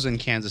 Gabe was in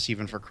Kansas,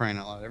 even, for crying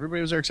out loud. Everybody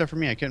was there except for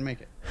me. I couldn't make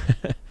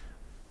it.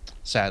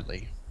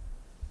 Sadly.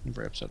 I'm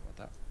very upset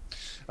about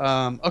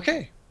that.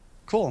 Okay,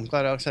 cool. I'm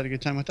glad Alex had a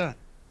good time with that.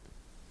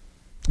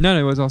 No,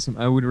 it was awesome.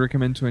 I would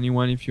recommend to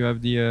anyone, if you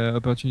have the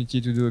opportunity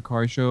to do a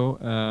car show,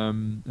 a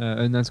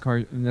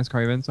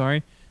NASCAR event.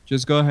 Sorry,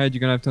 just go ahead.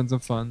 You're gonna have tons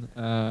of fun.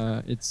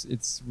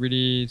 It's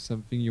really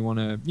something you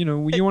wanna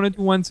do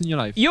once in your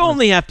life. You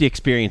only have to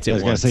experience it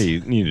once. I was gonna say you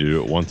need to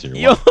do it once in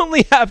your life. You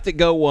only have to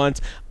go once.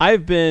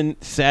 I've been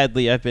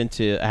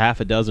to a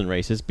half a dozen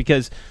races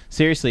because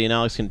seriously, and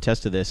Alex can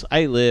attest to this.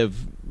 I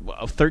live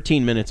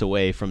 13 minutes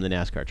away from the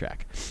NASCAR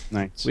track.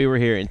 Nice. We were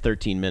here in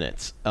 13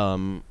 minutes.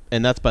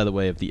 And that's, by the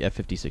way, of the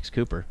F56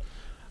 Cooper.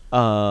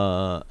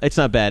 It's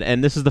not bad.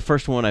 And this is the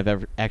first one I've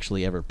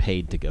ever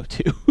paid to go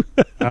to.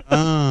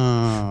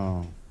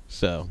 Oh.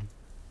 So.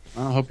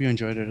 I hope you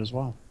enjoyed it as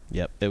well.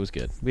 Yep, it was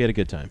good. We had a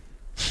good time.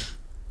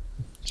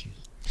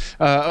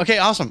 Okay,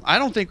 awesome. I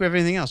don't think we have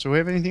anything else. Do we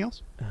have anything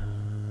else?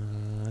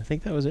 I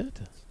think that was it.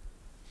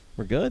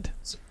 We're good.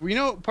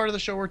 Part of the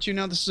show we're to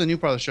now. This is a new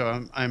part of the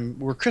show.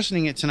 We're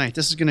christening it tonight.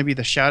 This is going to be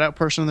the shout-out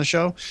portion of the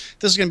show.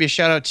 This is going to be a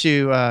shout-out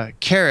to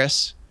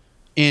Karis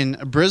in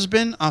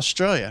Brisbane,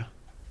 Australia.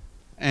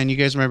 And you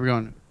guys remember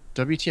going,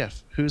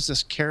 WTF, who's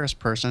this Karis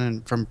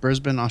person from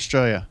Brisbane,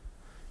 Australia?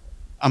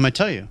 I'm going to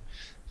tell you.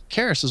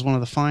 Karis is one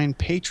of the fine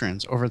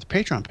patrons over at the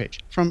Patreon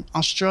page from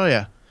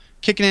Australia.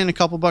 kicking in a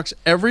couple bucks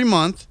every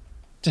month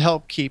to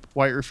help keep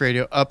White Roof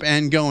Radio up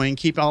and going,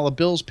 keep all the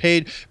bills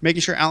paid,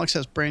 making sure Alex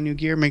has brand new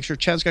gear, make sure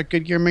Chad's got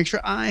good gear, make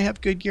sure I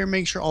have good gear,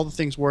 make sure all the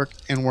things work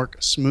and work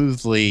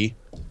smoothly.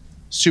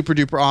 Super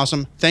duper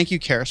awesome. Thank you,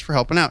 Karis, for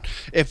helping out.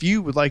 If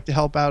you would like to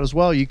help out as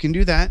well, you can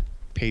do that.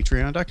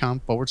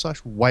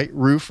 Patreon.com/White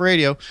Roof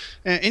Radio.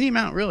 Any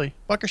amount, really.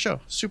 Buck a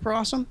show. Super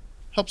awesome.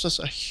 Helps us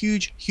a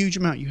huge, huge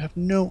amount. You have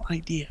no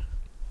idea.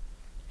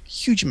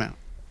 Huge amount.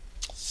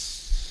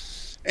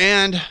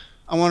 And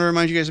I want to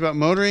remind you guys about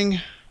motoring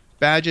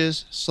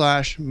badges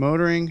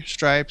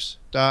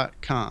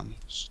 /motoringstripes.com.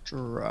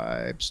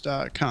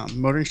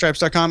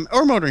 Motoringstripes.com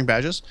or motoring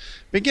badges.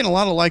 Been getting a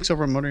lot of likes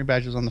over on motoring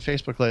badges on the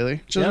Facebook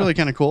lately, which is really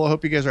kind of cool. I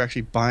hope you guys are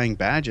actually buying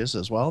badges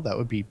as well. That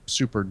would be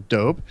super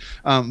dope.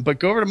 But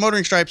go over to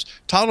Motoring Stripes.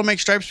 Todd will make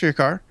stripes for your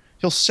car.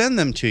 He'll send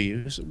them to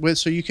you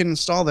so you can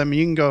install them and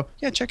you can go,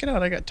 yeah, check it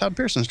out. I got Todd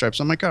Pearson stripes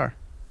on my car.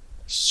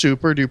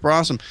 Super duper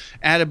awesome.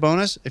 Added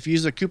bonus, if you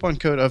use the coupon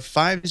code of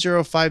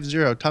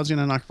 5050, Todd's going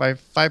to knock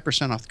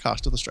 5% off the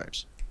cost of the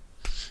stripes.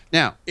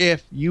 Now,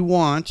 if you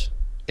want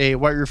a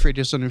White Roof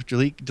Radio Sunroof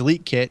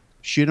delete kit,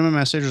 shoot him a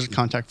message. There's a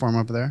contact form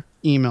over there.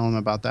 Email him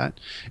about that.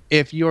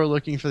 If you're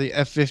looking for the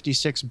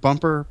F56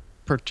 bumper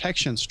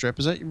protection strip,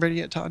 is that ready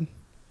yet, Todd?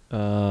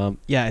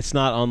 Yeah, it's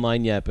not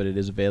online yet, but it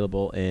is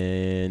available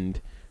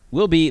and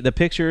will be. The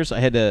pictures,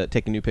 I had to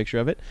take a new picture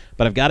of it,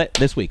 but I've got it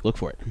this week. Look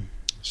for it.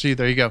 See,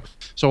 there you go.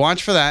 So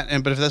watch for that.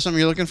 But if that's something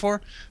you're looking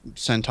for,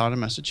 send Todd a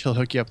message. He'll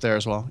hook you up there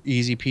as well.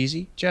 Easy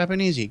peasy,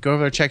 Japanesey. Go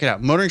over there, check it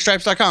out.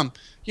 Motoringstripes.com.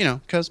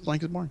 Because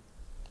blank is boring.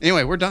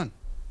 Anyway, we're done.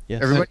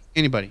 Yes. Everybody,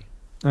 anybody.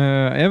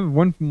 I have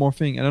one more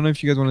thing. I don't know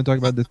if you guys want to talk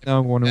about this now. I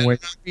want to wait.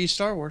 Be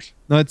Star Wars.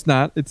 No, it's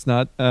not. It's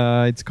not.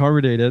 It's car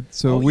related.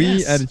 So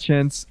we had a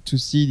chance to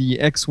see the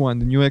X1,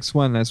 the new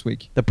X1 last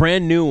week. The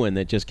brand new one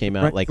that just came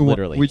out,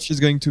 literally. Which is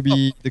going to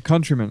be the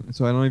Countryman.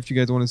 So I don't know if you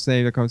guys want to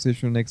save the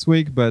conversation next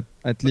week, but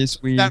at least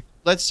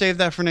let's save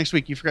that for next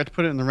week. You forgot to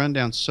put it in the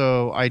rundown,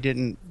 so I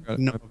didn't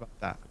know about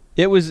that.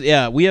 It was,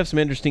 we have some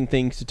interesting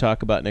things to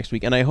talk about next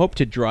week, and I hope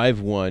to drive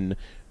one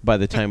by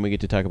the time we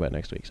get to talk about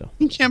next week. So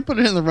you can't put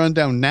it in the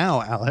rundown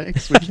now,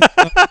 Alex. We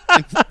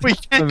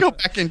can't go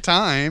back in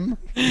time.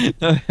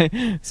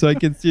 So I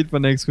can see it for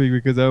next week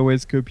because I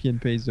always copy and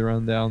paste the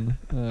rundown.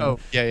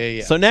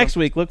 Yeah. So next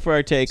week, look for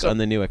our take on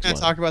the new X1. We're going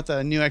to talk about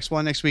the new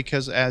X1 next week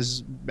because,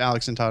 as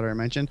Alex and Todd already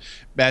mentioned,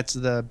 that's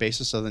the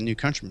basis of the new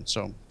Countryman.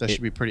 So that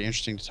should be pretty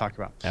interesting to talk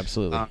about.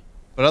 Absolutely.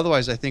 But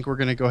otherwise, I think we're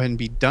going to go ahead and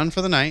be done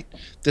for the night.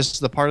 This is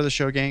the part of the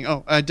show,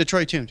 gang.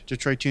 Detroit Tuned.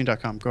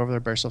 DetroitTuned.com. Go over there,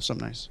 buy yourself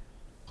something nice.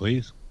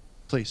 Please.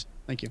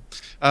 Thank you.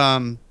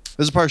 This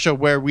is a part of the show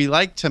where we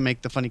like to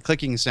make the funny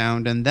clicking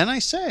sound, and then I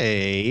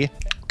say,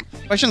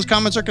 questions,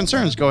 comments, or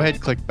concerns, go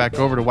ahead, click back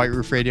over to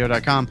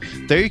whiteroofradio.com.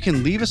 There you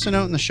can leave us a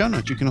note in the show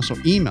notes. You can also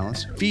email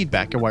us,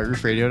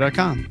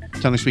 feedback@whiteroofradio.com.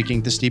 Till next week,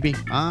 this is DB.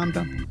 I'm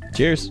done.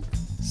 Cheers.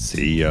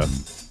 See ya.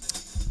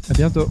 À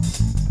bientôt.